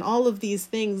resource, right? And all of these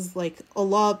things, like,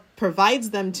 Allah provides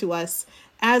them to us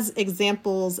as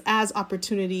examples, as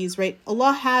opportunities, right?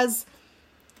 Allah has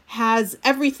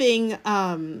everything,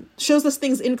 shows us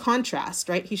things in contrast,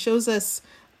 right? He shows us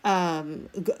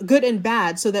good and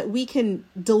bad so that we can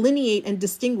delineate and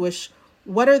distinguish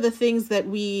what are the things that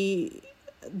we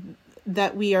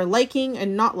are liking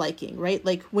and not liking, right?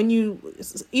 Like,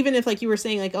 even if, like, you were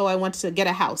saying, like, oh, I want to get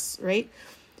a house, right?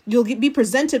 You'll be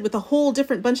presented with a whole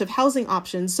different bunch of housing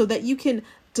options so that you can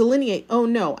delineate, oh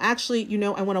no, actually,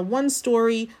 I want a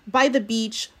 1-story by the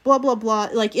beach, blah, blah, blah.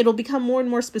 Like, it'll become more and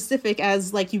more specific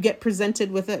as, like, you get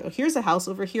presented with here's a house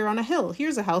over here on a hill.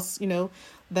 Here's a house,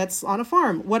 that's on a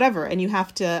farm, whatever. And you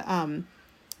have to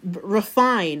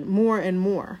refine more and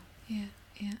more.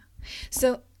 Yeah.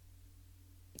 So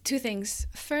 2 things.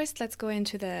 First, let's go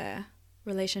into the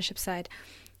relationship side.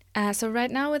 So right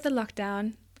now with the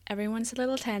lockdown, everyone's a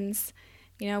little tense,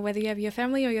 whether you have your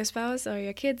family or your spouse or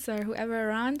your kids or whoever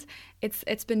around.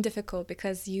 It's been difficult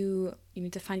because you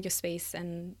need to find your space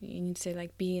and you need to,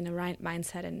 like, be in the right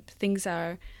mindset, and things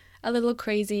are a little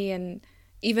crazy. And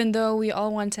even though we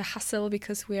all want to hustle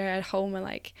because we're at home and,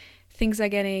 like, things are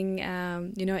getting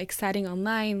exciting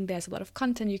online, there's a lot of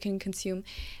content you can consume,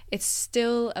 it's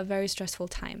still a very stressful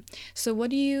time. So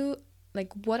what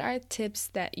are tips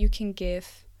that you can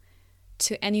give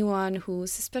to anyone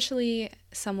especially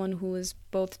someone who is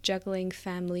both juggling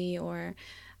family or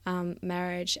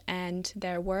marriage and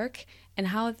their work, and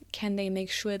how can they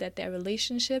make sure that their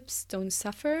relationships don't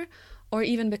suffer or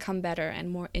even become better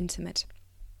and more intimate?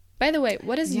 By the way,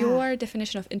 what is your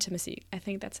definition of intimacy? I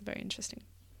think that's very interesting.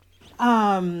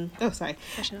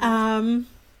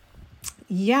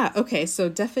 Okay. So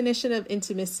definition of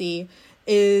intimacy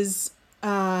is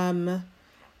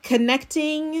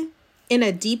connecting in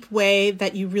a deep way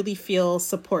that you really feel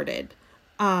supported,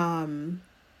 and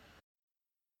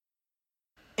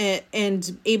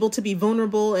able to be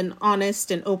vulnerable and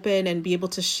honest and open and be able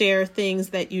to share things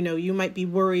that, you might be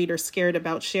worried or scared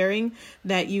about sharing,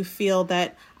 that you feel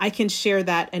that I can share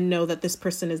that and know that this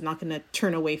person is not going to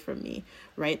turn away from me,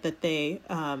 right? That they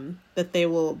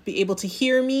will be able to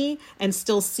hear me and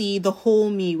still see the whole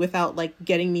me without, like,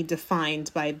 getting me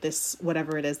defined by this,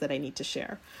 whatever it is that I need to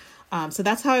share. So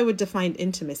that's how I would define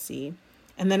intimacy.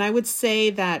 And then I would say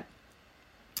that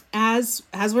as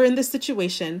we're in this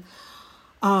situation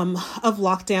of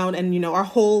lockdown and, our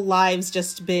whole lives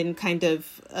just been kind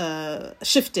of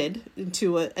shifted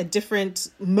into a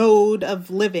different mode of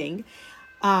living,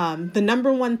 the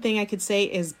number one thing I could say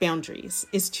is boundaries,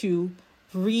 is to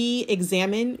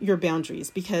re-examine your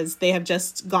boundaries, because they have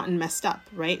just gotten messed up,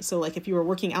 right? So, like, if you were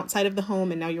working outside of the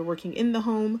home and now you're working in the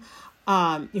home,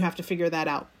 you have to figure that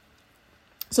out.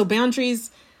 So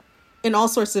boundaries in all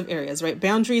sorts of areas, right?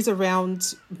 Boundaries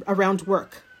around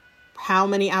work. How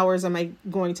many hours am I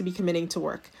going to be committing to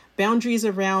work? Boundaries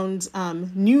around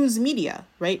news media,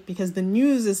 right? Because the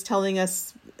news is telling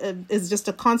us, is just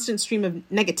a constant stream of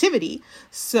negativity.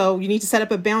 So you need to set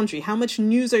up a boundary. How much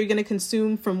news are you going to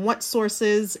consume, from what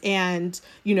sources, and,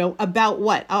 about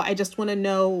what? Oh, I just want to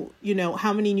know,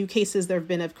 how many new cases there have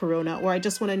been of corona, or I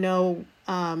just want to know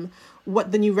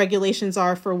what the new regulations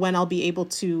are for when I'll be able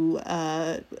to,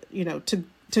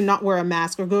 to not wear a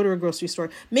mask or go to a grocery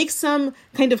store. Make some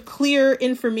kind of clear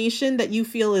information that you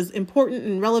feel is important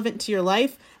and relevant to your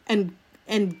life, and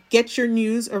get your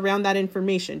news around that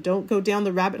information. Don't go down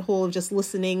the rabbit hole of just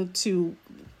listening to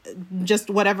just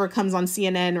whatever comes on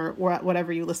CNN or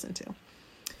whatever you listen to.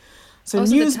 So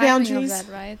also news the timing boundaries. Of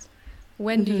that, right?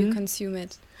 When do you consume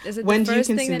it? Is it the first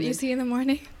thing that you see in the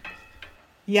morning?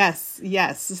 Yes.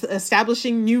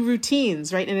 Establishing new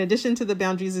routines, right? In addition to the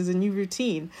boundaries is a new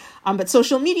routine. But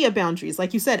social media boundaries,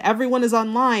 like you said, everyone is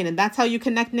online, and that's how you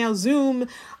connect now. Zoom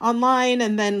online,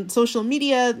 and then social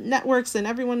media networks, and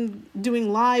everyone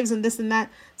doing lives and this and that.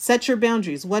 Set your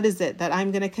boundaries. What is it that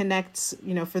I'm going to connect,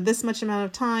 for this much amount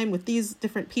of time with these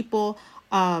different people?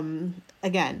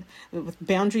 Again, with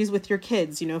boundaries with your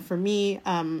kids. For me,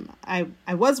 I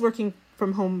was working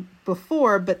from home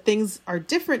before, but things are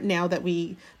different now that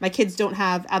my kids don't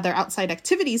have other outside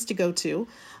activities to go to.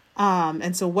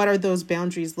 And so what are those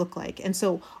boundaries look like? And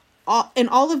so in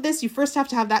all of this, you first have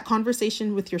to have that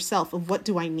conversation with yourself of, what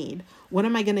do I need? What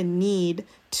am I going to need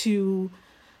to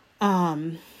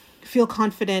feel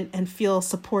confident and feel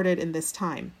supported in this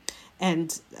time?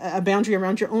 And a boundary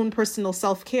around your own personal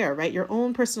self-care, right? Your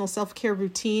own personal self-care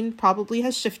routine probably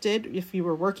has shifted. If you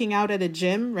were working out at a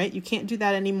gym, right? You can't do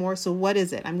that anymore. So what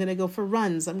is it? I'm going to go for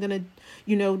runs. I'm going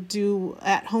to, do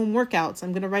at-home workouts.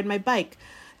 I'm going to ride my bike.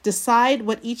 Decide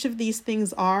what each of these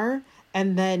things are,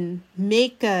 and then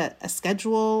make a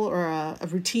schedule or a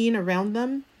routine around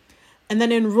them. And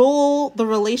then enroll the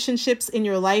relationships in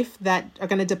your life that are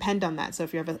going to depend on that. So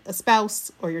if you have a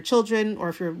spouse or your children, or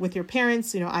if you're with your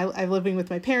parents, I'm living with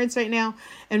my parents right now,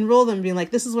 enroll them, being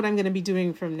like, this is what I'm going to be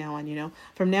doing from now on.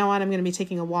 From now on, I'm going to be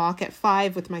taking a walk at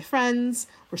 5 with my friends.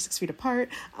 We're 6 feet apart,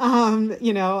 and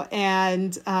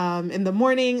in the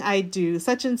morning I do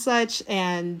such and such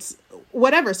and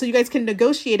whatever. So you guys can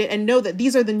negotiate it and know that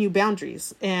these are the new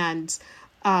boundaries. And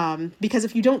because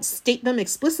if you don't state them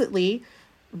explicitly,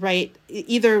 right,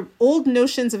 either old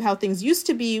notions of how things used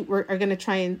to be are going to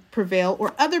try and prevail,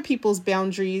 or other people's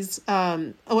boundaries,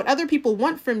 what other people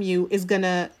want from you is going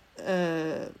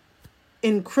to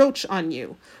encroach on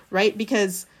you, right?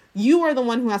 Because you are the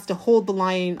one who has to hold the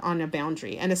line on a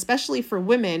boundary. And especially for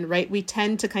women, right, we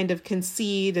tend to kind of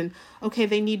concede and, okay,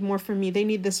 they need more from me. They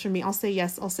need this from me. I'll say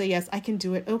yes. I can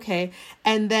do it. Okay.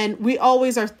 And then we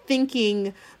always are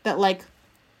thinking that, like,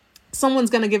 someone's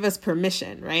going to give us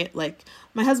permission, right? Like,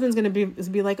 my husband's going to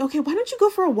be like, okay, why don't you go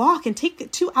for a walk and take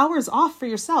 2 hours off for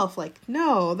yourself? Like,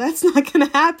 no, that's not going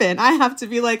to happen. I have to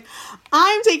be like,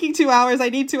 I'm taking 2 hours. I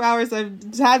need 2 hours.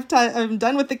 I'm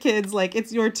done with the kids. Like,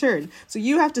 it's your turn. So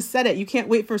you have to set it. You can't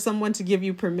wait for someone to give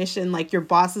you permission. Like, your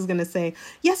boss is going to say,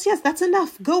 yes, that's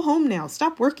enough. Go home now.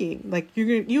 Stop working. Like,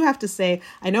 you have to say,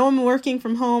 I know I'm working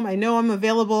from home. I know I'm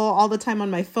available all the time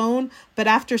on my phone, but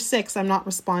after 6, I'm not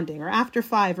responding, or after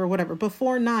 5 or whatever,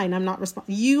 before 9, I'm not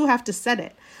responding. You have to set it.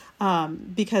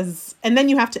 And then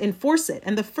you have to enforce it.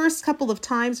 And the first couple of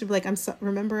times you're like,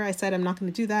 remember I said I'm not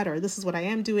going to do that, or this is what I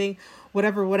am doing,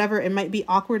 whatever. It might be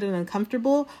awkward and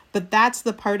uncomfortable, but that's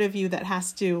the part of you that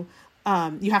has to,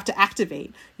 you have to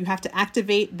activate. You have to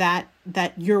activate that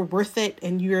you're worth it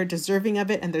and you're deserving of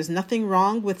it. And there's nothing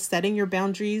wrong with setting your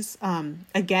boundaries.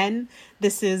 Again,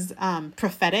 this is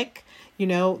prophetic.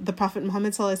 The Prophet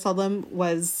Muhammad ﷺ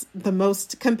was the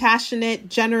most compassionate,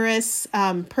 generous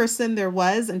person there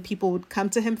was, and people would come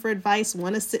to him for advice,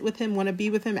 want to sit with him, want to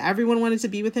be with him. Everyone wanted to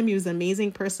be with him. He was an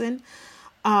amazing person.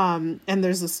 And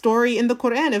there's a story in the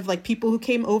Quran of, like, people who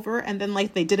came over and then,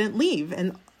 like, they didn't leave,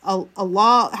 and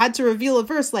Allah had to reveal a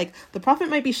verse like, the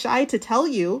prophet might be shy to tell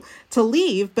you to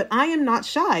leave, but I am not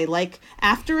shy. Like,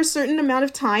 after a certain amount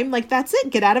of time, like, that's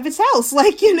it. Get out of his house.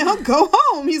 Like, go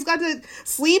home. He's got to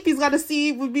sleep. He's got to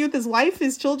be with his wife,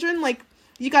 his children. Like,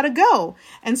 you got to go.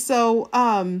 And so,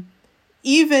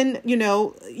 even,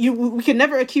 we can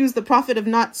never accuse the prophet of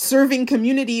not serving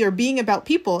community or being about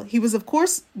people. He was, of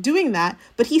course, doing that,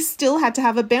 but he still had to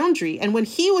have a boundary. And when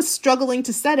he was struggling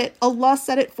to set it, Allah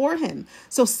set it for him.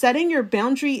 So setting your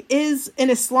boundary is an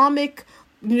Islamic,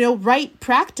 right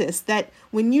practice, that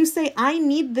when you say, I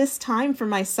need this time for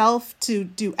myself to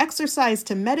do exercise,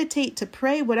 to meditate, to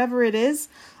pray, whatever it is,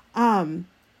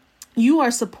 you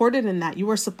are supported in that. You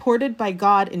are supported by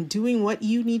God in doing what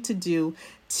you need to do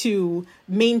to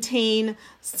maintain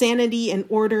sanity and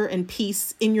order and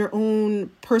peace in your own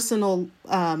personal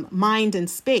mind and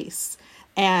space.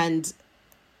 And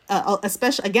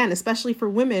especially for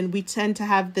women, we tend to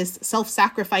have this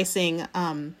self-sacrificing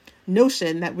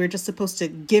notion that we're just supposed to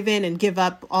give in and give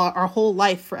up our whole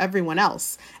life for everyone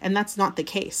else. And that's not the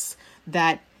case.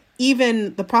 That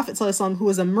even the Prophet ﷺ, who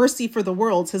was a mercy for the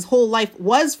world, his whole life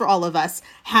was for all of us,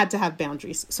 had to have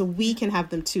boundaries. So we can have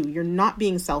them too. You're not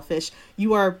being selfish.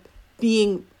 You are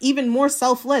being even more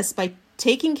selfless by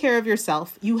taking care of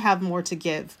yourself. You have more to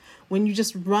give. When you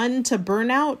just run to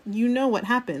burnout, you know what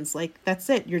happens. Like, that's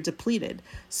it. You're depleted.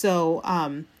 So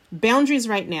boundaries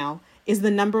right now is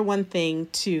the number one thing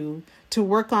to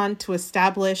work on, to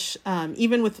establish,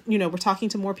 even with, we're talking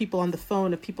to more people on the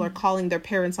phone. If people are calling their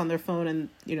parents on their phone and,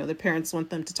 their parents want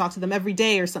them to talk to them every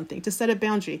day or something, to set a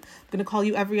boundary. I'm going to call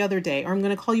you every other day, or I'm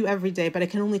going to call you every day, but I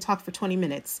can only talk for 20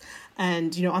 minutes.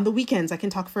 And, on the weekends, I can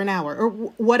talk for an hour, or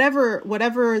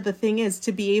whatever the thing is,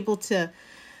 to be able to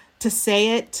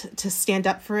say it, to stand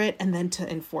up for it, and then to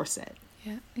enforce it.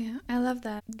 Yeah, I love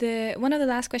that. One of the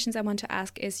last questions I want to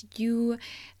ask is, you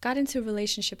got into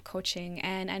relationship coaching,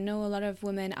 and I know a lot of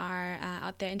women are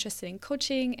out there interested in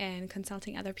coaching and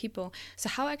consulting other people. So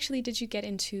how actually did you get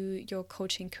into your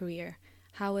coaching career?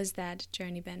 How has that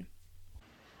journey been?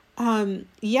 Getting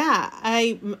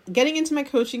into my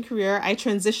coaching career, I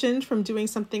transitioned from doing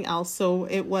something else. So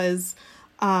it was,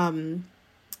 I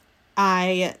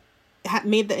had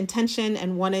made the intention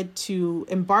and wanted to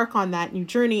embark on that new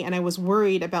journey. And I was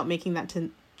worried about making that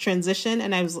transition.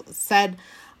 And said,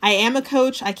 I am a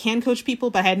coach. I can coach people,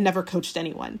 but I had never coached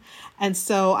anyone. And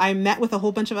so I met with a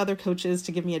whole bunch of other coaches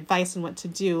to give me advice on what to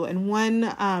do. And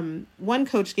one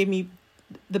coach gave me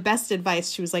the best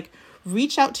advice. She was like,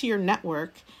 reach out to your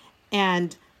network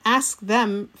and ask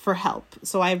them for help.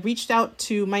 So I reached out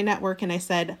to my network and I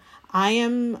said, I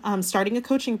am starting a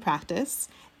coaching practice.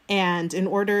 And in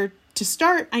order to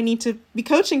start, I need to be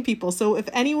coaching people. So if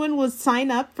anyone will sign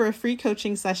up for a free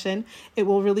coaching session, it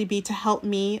will really be to help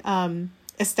me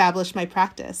establish my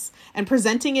practice, and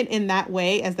presenting it in that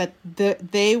way as that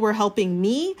they were helping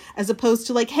me, as opposed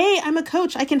to like, hey, I'm a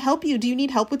coach, I can help you. Do you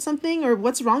need help with something, or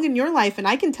what's wrong in your life? And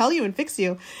I can tell you and fix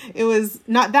you. It was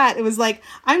not that. It was like,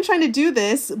 I'm trying to do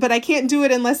this, but I can't do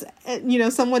it unless,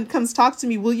 someone comes talk to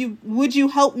me. Would you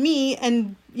help me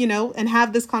and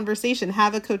have this conversation,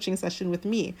 have a coaching session with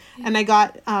me? Yeah. And I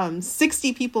got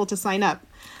 60 people to sign up.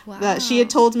 Wow. She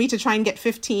had told me to try and get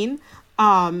 15.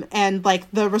 And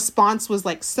like the response was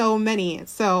like so many.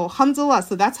 So alhamdulillah.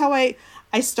 So that's how I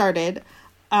started.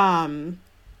 So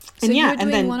you're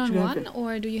doing one-on-one,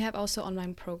 or do you have also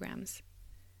online programs?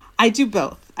 I do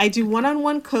both. I do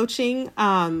one-on-one coaching,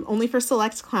 only for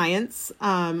select clients.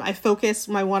 I focus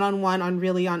my one-on-one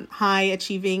on high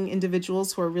achieving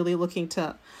individuals who are really looking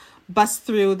to bust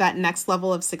through that next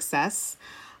level of success.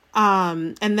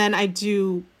 And then I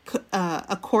do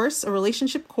a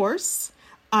relationship course.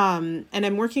 And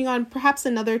I'm working on perhaps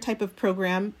another type of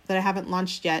program that I haven't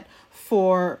launched yet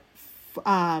for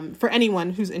anyone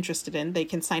who's interested in. They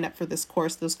can sign up for this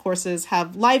course. Those courses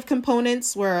have live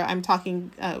components where I'm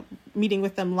meeting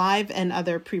with them live, and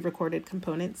other pre-recorded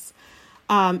components.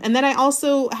 And then I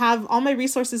also have all my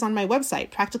resources on my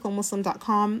website,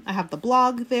 practicalmuslim.com. I have the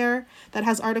blog there that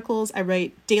has articles. I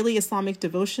write daily Islamic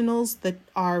devotionals that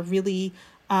are really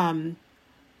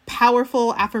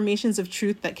powerful affirmations of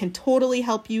truth that can totally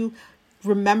help you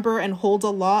remember and hold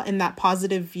Allah in that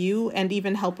positive view, and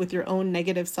even help with your own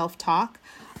negative self-talk.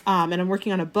 And I'm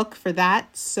working on a book for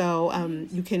that. So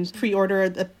you can pre-order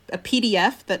a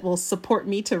PDF that will support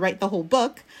me to write the whole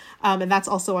book. And that's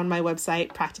also on my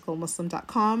website,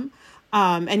 practicalmuslim.com.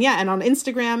 And on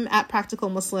Instagram at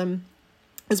practicalmuslim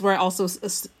is where I also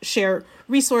share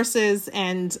resources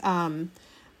and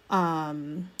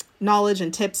knowledge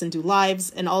and tips, and do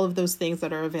lives and all of those things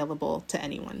that are available to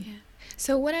anyone. Yeah.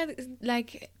 So what are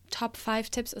like top 5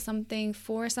 tips or something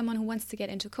for someone who wants to get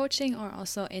into coaching, or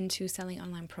also into selling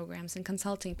online programs and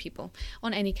consulting people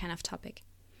on any kind of topic?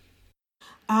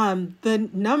 The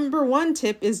number 1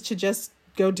 tip is to just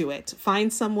go do it.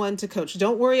 Find someone to coach.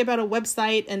 Don't worry about a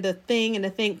website and a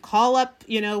thing. Call up,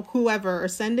 whoever, or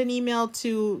send an email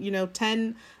to,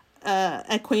 10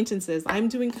 acquaintances. I'm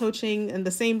doing coaching and the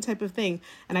same type of thing,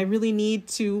 and I really need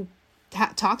to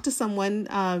talk to someone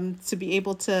to be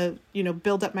able to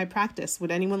build up my practice.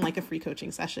 Would anyone like a free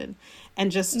coaching session?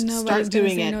 And just start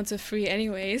doing it. No, it's free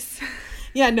anyways.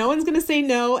 Yeah, no one's going to say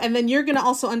no. And then you're going to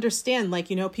also understand,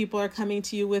 people are coming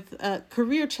to you with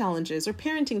career challenges or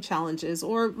parenting challenges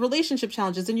or relationship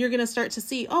challenges. And you're going to start to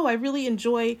see, oh, I really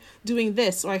enjoy doing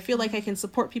this, or I feel like I can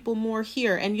support people more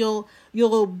here. And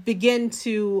you'll begin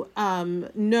to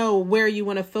know where you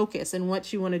want to focus and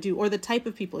what you want to do, or the type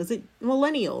of people. Is it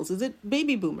millennials? Is it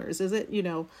baby boomers? Is it,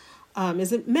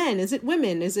 is it men? Is it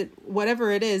women? Is it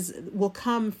whatever it is, will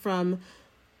come from.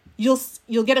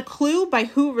 You'll get a clue by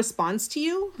who responds to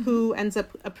you, who ends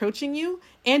up approaching you,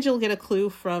 and you'll get a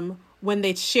clue from when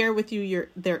they share with you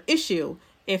their issue.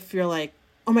 If you're like,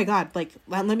 oh my God,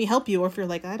 let me help you. Or if you're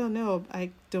like, I don't know, I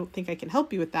don't think I can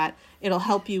help you with that. It'll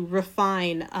help you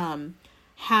refine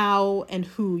how and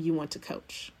who you want to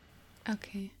coach.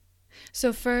 Okay.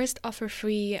 So first, offer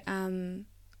free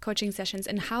coaching sessions.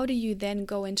 And how do you then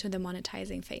go into the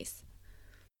monetizing phase?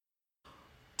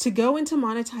 To go into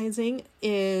monetizing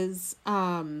is,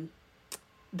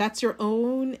 that's your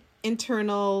own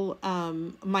internal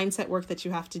mindset work that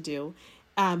you have to do.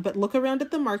 But look around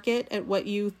at the market, at what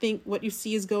you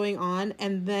see is going on,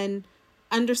 and then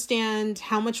understand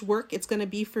how much work it's going to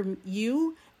be for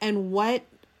you and what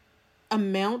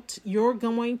amount you're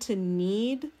going to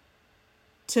need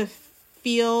to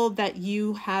feel that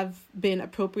you have been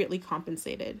appropriately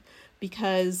compensated.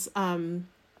 Because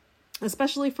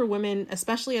especially for women,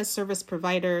 especially as service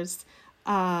providers,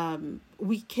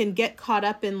 we can get caught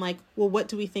up in like, well, what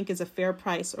do we think is a fair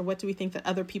price, or what do we think that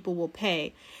other people will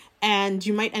pay? And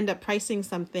you might end up pricing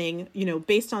something,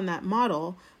 based on that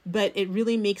model, but it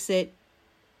really makes it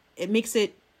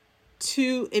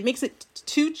too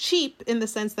cheap, in the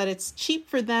sense that it's cheap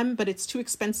for them, but it's too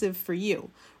expensive for you,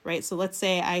 right? So let's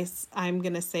say I'm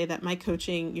going to say that my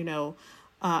coaching,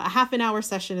 a half an hour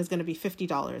session is going to be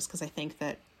 $50, because I think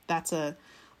that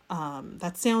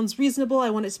sounds reasonable. I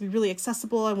want it to be really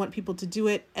accessible. I want people to do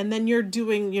it. And then you're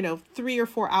doing, 3 or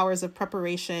 4 hours of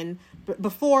preparation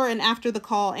before and after the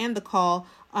call,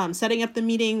 setting up the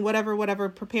meeting, whatever,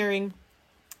 preparing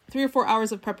 3 or 4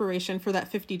 hours of preparation for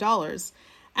that $50.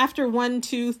 After 1,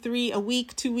 2, 3, a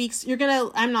week, 2 weeks,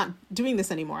 I'm not doing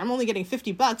this anymore. I'm only getting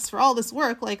 $50 for all this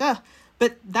work.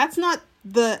 But that's not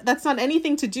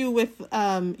anything to do with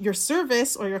your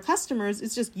service or your customers.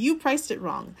 It's just you priced it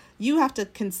wrong. You have to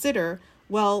consider,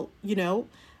 well,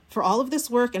 for all of this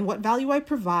work and what value I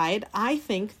provide, I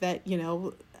think that,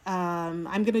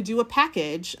 I'm going to do a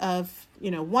package of,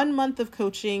 1 month of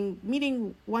coaching,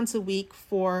 meeting once a week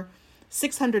for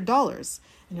 $600.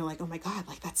 And you're like, oh my God,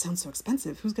 that sounds so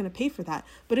expensive. Who's going to pay for that?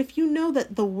 But if you know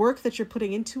that the work that you're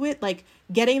putting into it,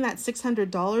 getting that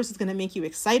 $600 is going to make you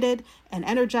excited and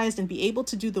energized and be able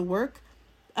to do the work,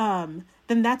 then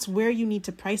that's where you need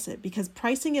to price it. Because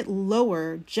pricing it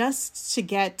lower just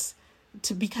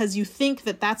because you think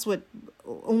that that's what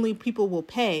only people will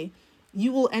pay,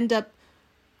 you will end up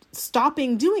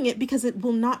stopping doing it, because it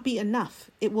will not be enough.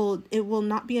 It will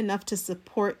not be enough to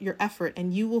support your effort,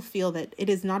 and you will feel that it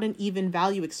is not an even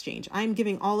value exchange. I'm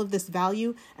giving all of this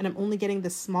value and I'm only getting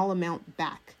this small amount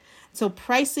back. So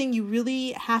pricing, you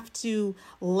really have to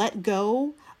let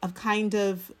go of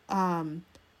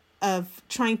of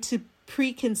trying to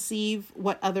preconceive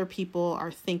what other people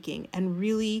are thinking, and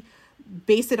really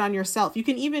base it on yourself. You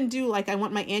can even do I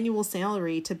want my annual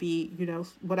salary to be,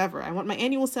 whatever. I want my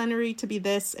annual salary to be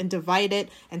this, and divide it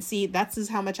and see that's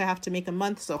how much I have to make a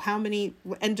month. So how many,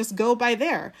 and just go by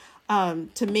there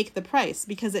to make the price,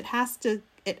 because it has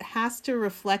to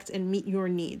reflect and meet your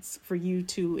needs for you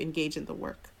to engage in the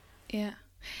work. Yeah.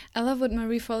 I love what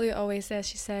Marie Folio always says.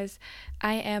 She says,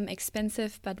 I am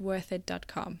expensive but worth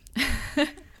it.com.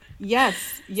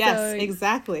 Yes, So,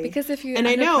 exactly. Because if you and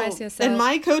I know, yourself, and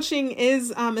my coaching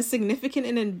is a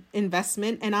significant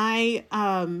investment, and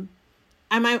I'm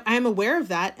aware of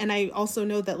that, and I also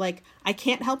know that I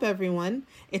can't help everyone.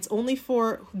 It's only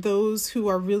for those who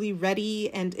are really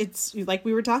ready, and it's like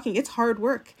we were talking. It's hard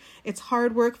work. It's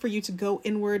hard work for you to go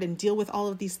inward and deal with all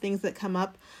of these things that come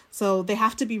up. So they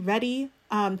have to be ready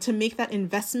to make that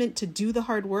investment, to do the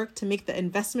hard work, to make the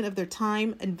investment of their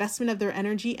time, investment of their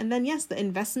energy, and then, yes, the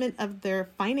investment of their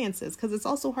finances, because it's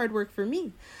also hard work for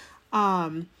me.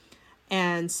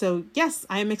 And so, yes,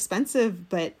 I am expensive,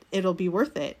 but it'll be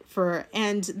worth it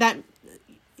and that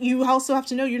you also have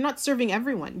to know you're not serving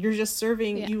everyone. You're just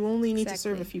serving, you only need to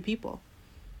serve a few people.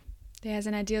 There's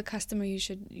an ideal customer you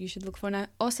should look for. Now,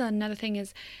 also another thing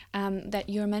is that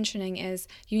you're mentioning is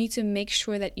you need to make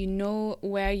sure that you know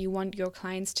where you want your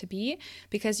clients to be,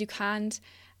 because you can't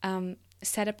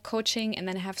set up coaching and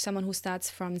then have someone who starts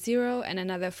from 0 and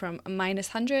another from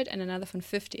 -100 and another from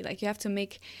 50. You have to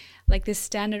make this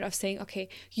standard of saying, okay,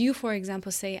 you, for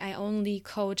example, say I only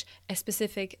coach a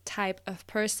specific type of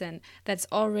person that's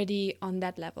already on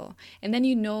that level. And then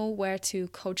you know where to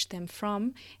coach them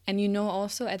from. And you know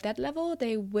also at that level,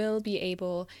 they will be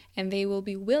able and they will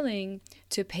be willing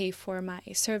to pay for my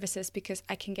services, because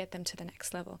I can get them to the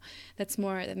next level. That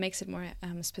makes it more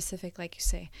specific, like you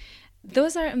say.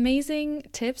 Those are amazing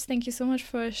tips. Thank you so much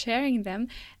for sharing them.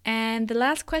 And the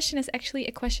last question is actually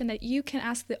a question that you can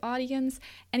ask the audience.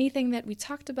 Anything that we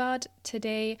talked about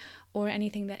today, or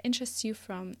anything that interests you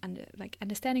from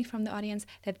understanding from the audience,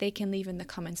 that they can leave in the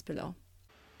comments below.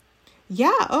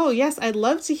 Yeah. Oh, yes. I'd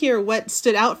love to hear what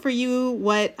stood out for you.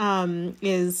 What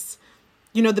is,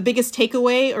 the biggest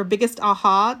takeaway or biggest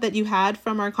aha that you had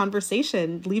from our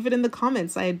conversation. Leave it in the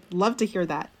comments. I'd love to hear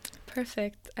that.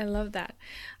 Perfect. I love that.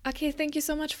 Okay, thank you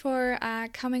so much for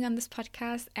coming on this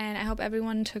podcast, and I hope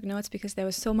everyone took notes, because there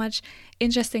was so much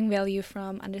interesting value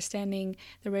from understanding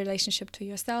the relationship to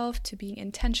yourself, to being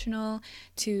intentional,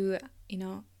 to,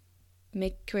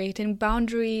 creating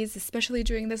boundaries, especially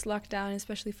during this lockdown,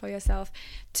 especially for yourself,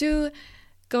 to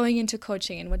going into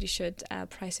coaching and what you should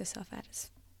price yourself at. It's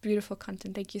beautiful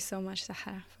content. Thank you so much,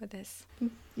 Sahara, for this.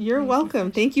 You're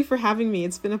welcome. Thank you for having me.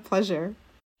 It's been a pleasure.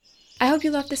 I hope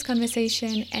you loved this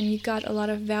conversation and you got a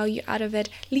lot of value out of it.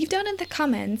 Leave down in the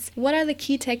comments what are the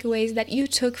key takeaways that you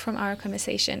took from our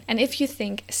conversation. And if you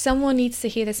think someone needs to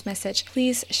hear this message,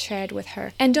 please share it with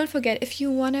her. And don't forget, if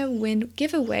you want to win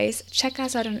giveaways, check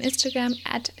us out on Instagram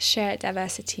at Share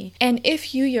Diversity. And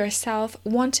if you yourself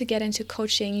want to get into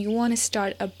coaching, you want to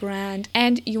start a brand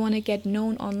and you want to get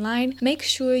known online, make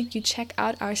sure you check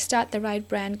out our Start the Right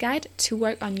Brand Guide to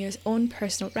work on your own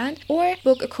personal brand, or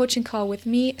book a coaching call with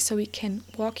me so we can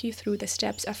walk you through the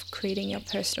steps of creating your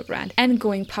personal brand and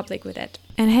going public with it.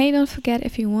 And hey, don't forget,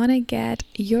 if you want to get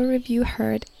your review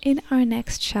heard in our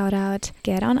next shout out,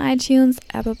 get on iTunes,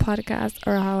 Apple Podcasts,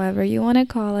 or however you want to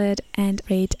call it, and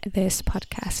rate this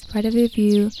podcast. Write a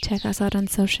review, check us out on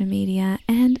social media,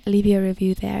 and leave your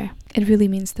review there. It really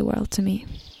means the world to me.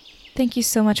 Thank you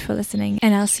so much for listening,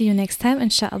 and I'll see you next time,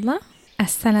 inshallah.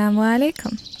 Assalamu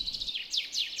alaikum.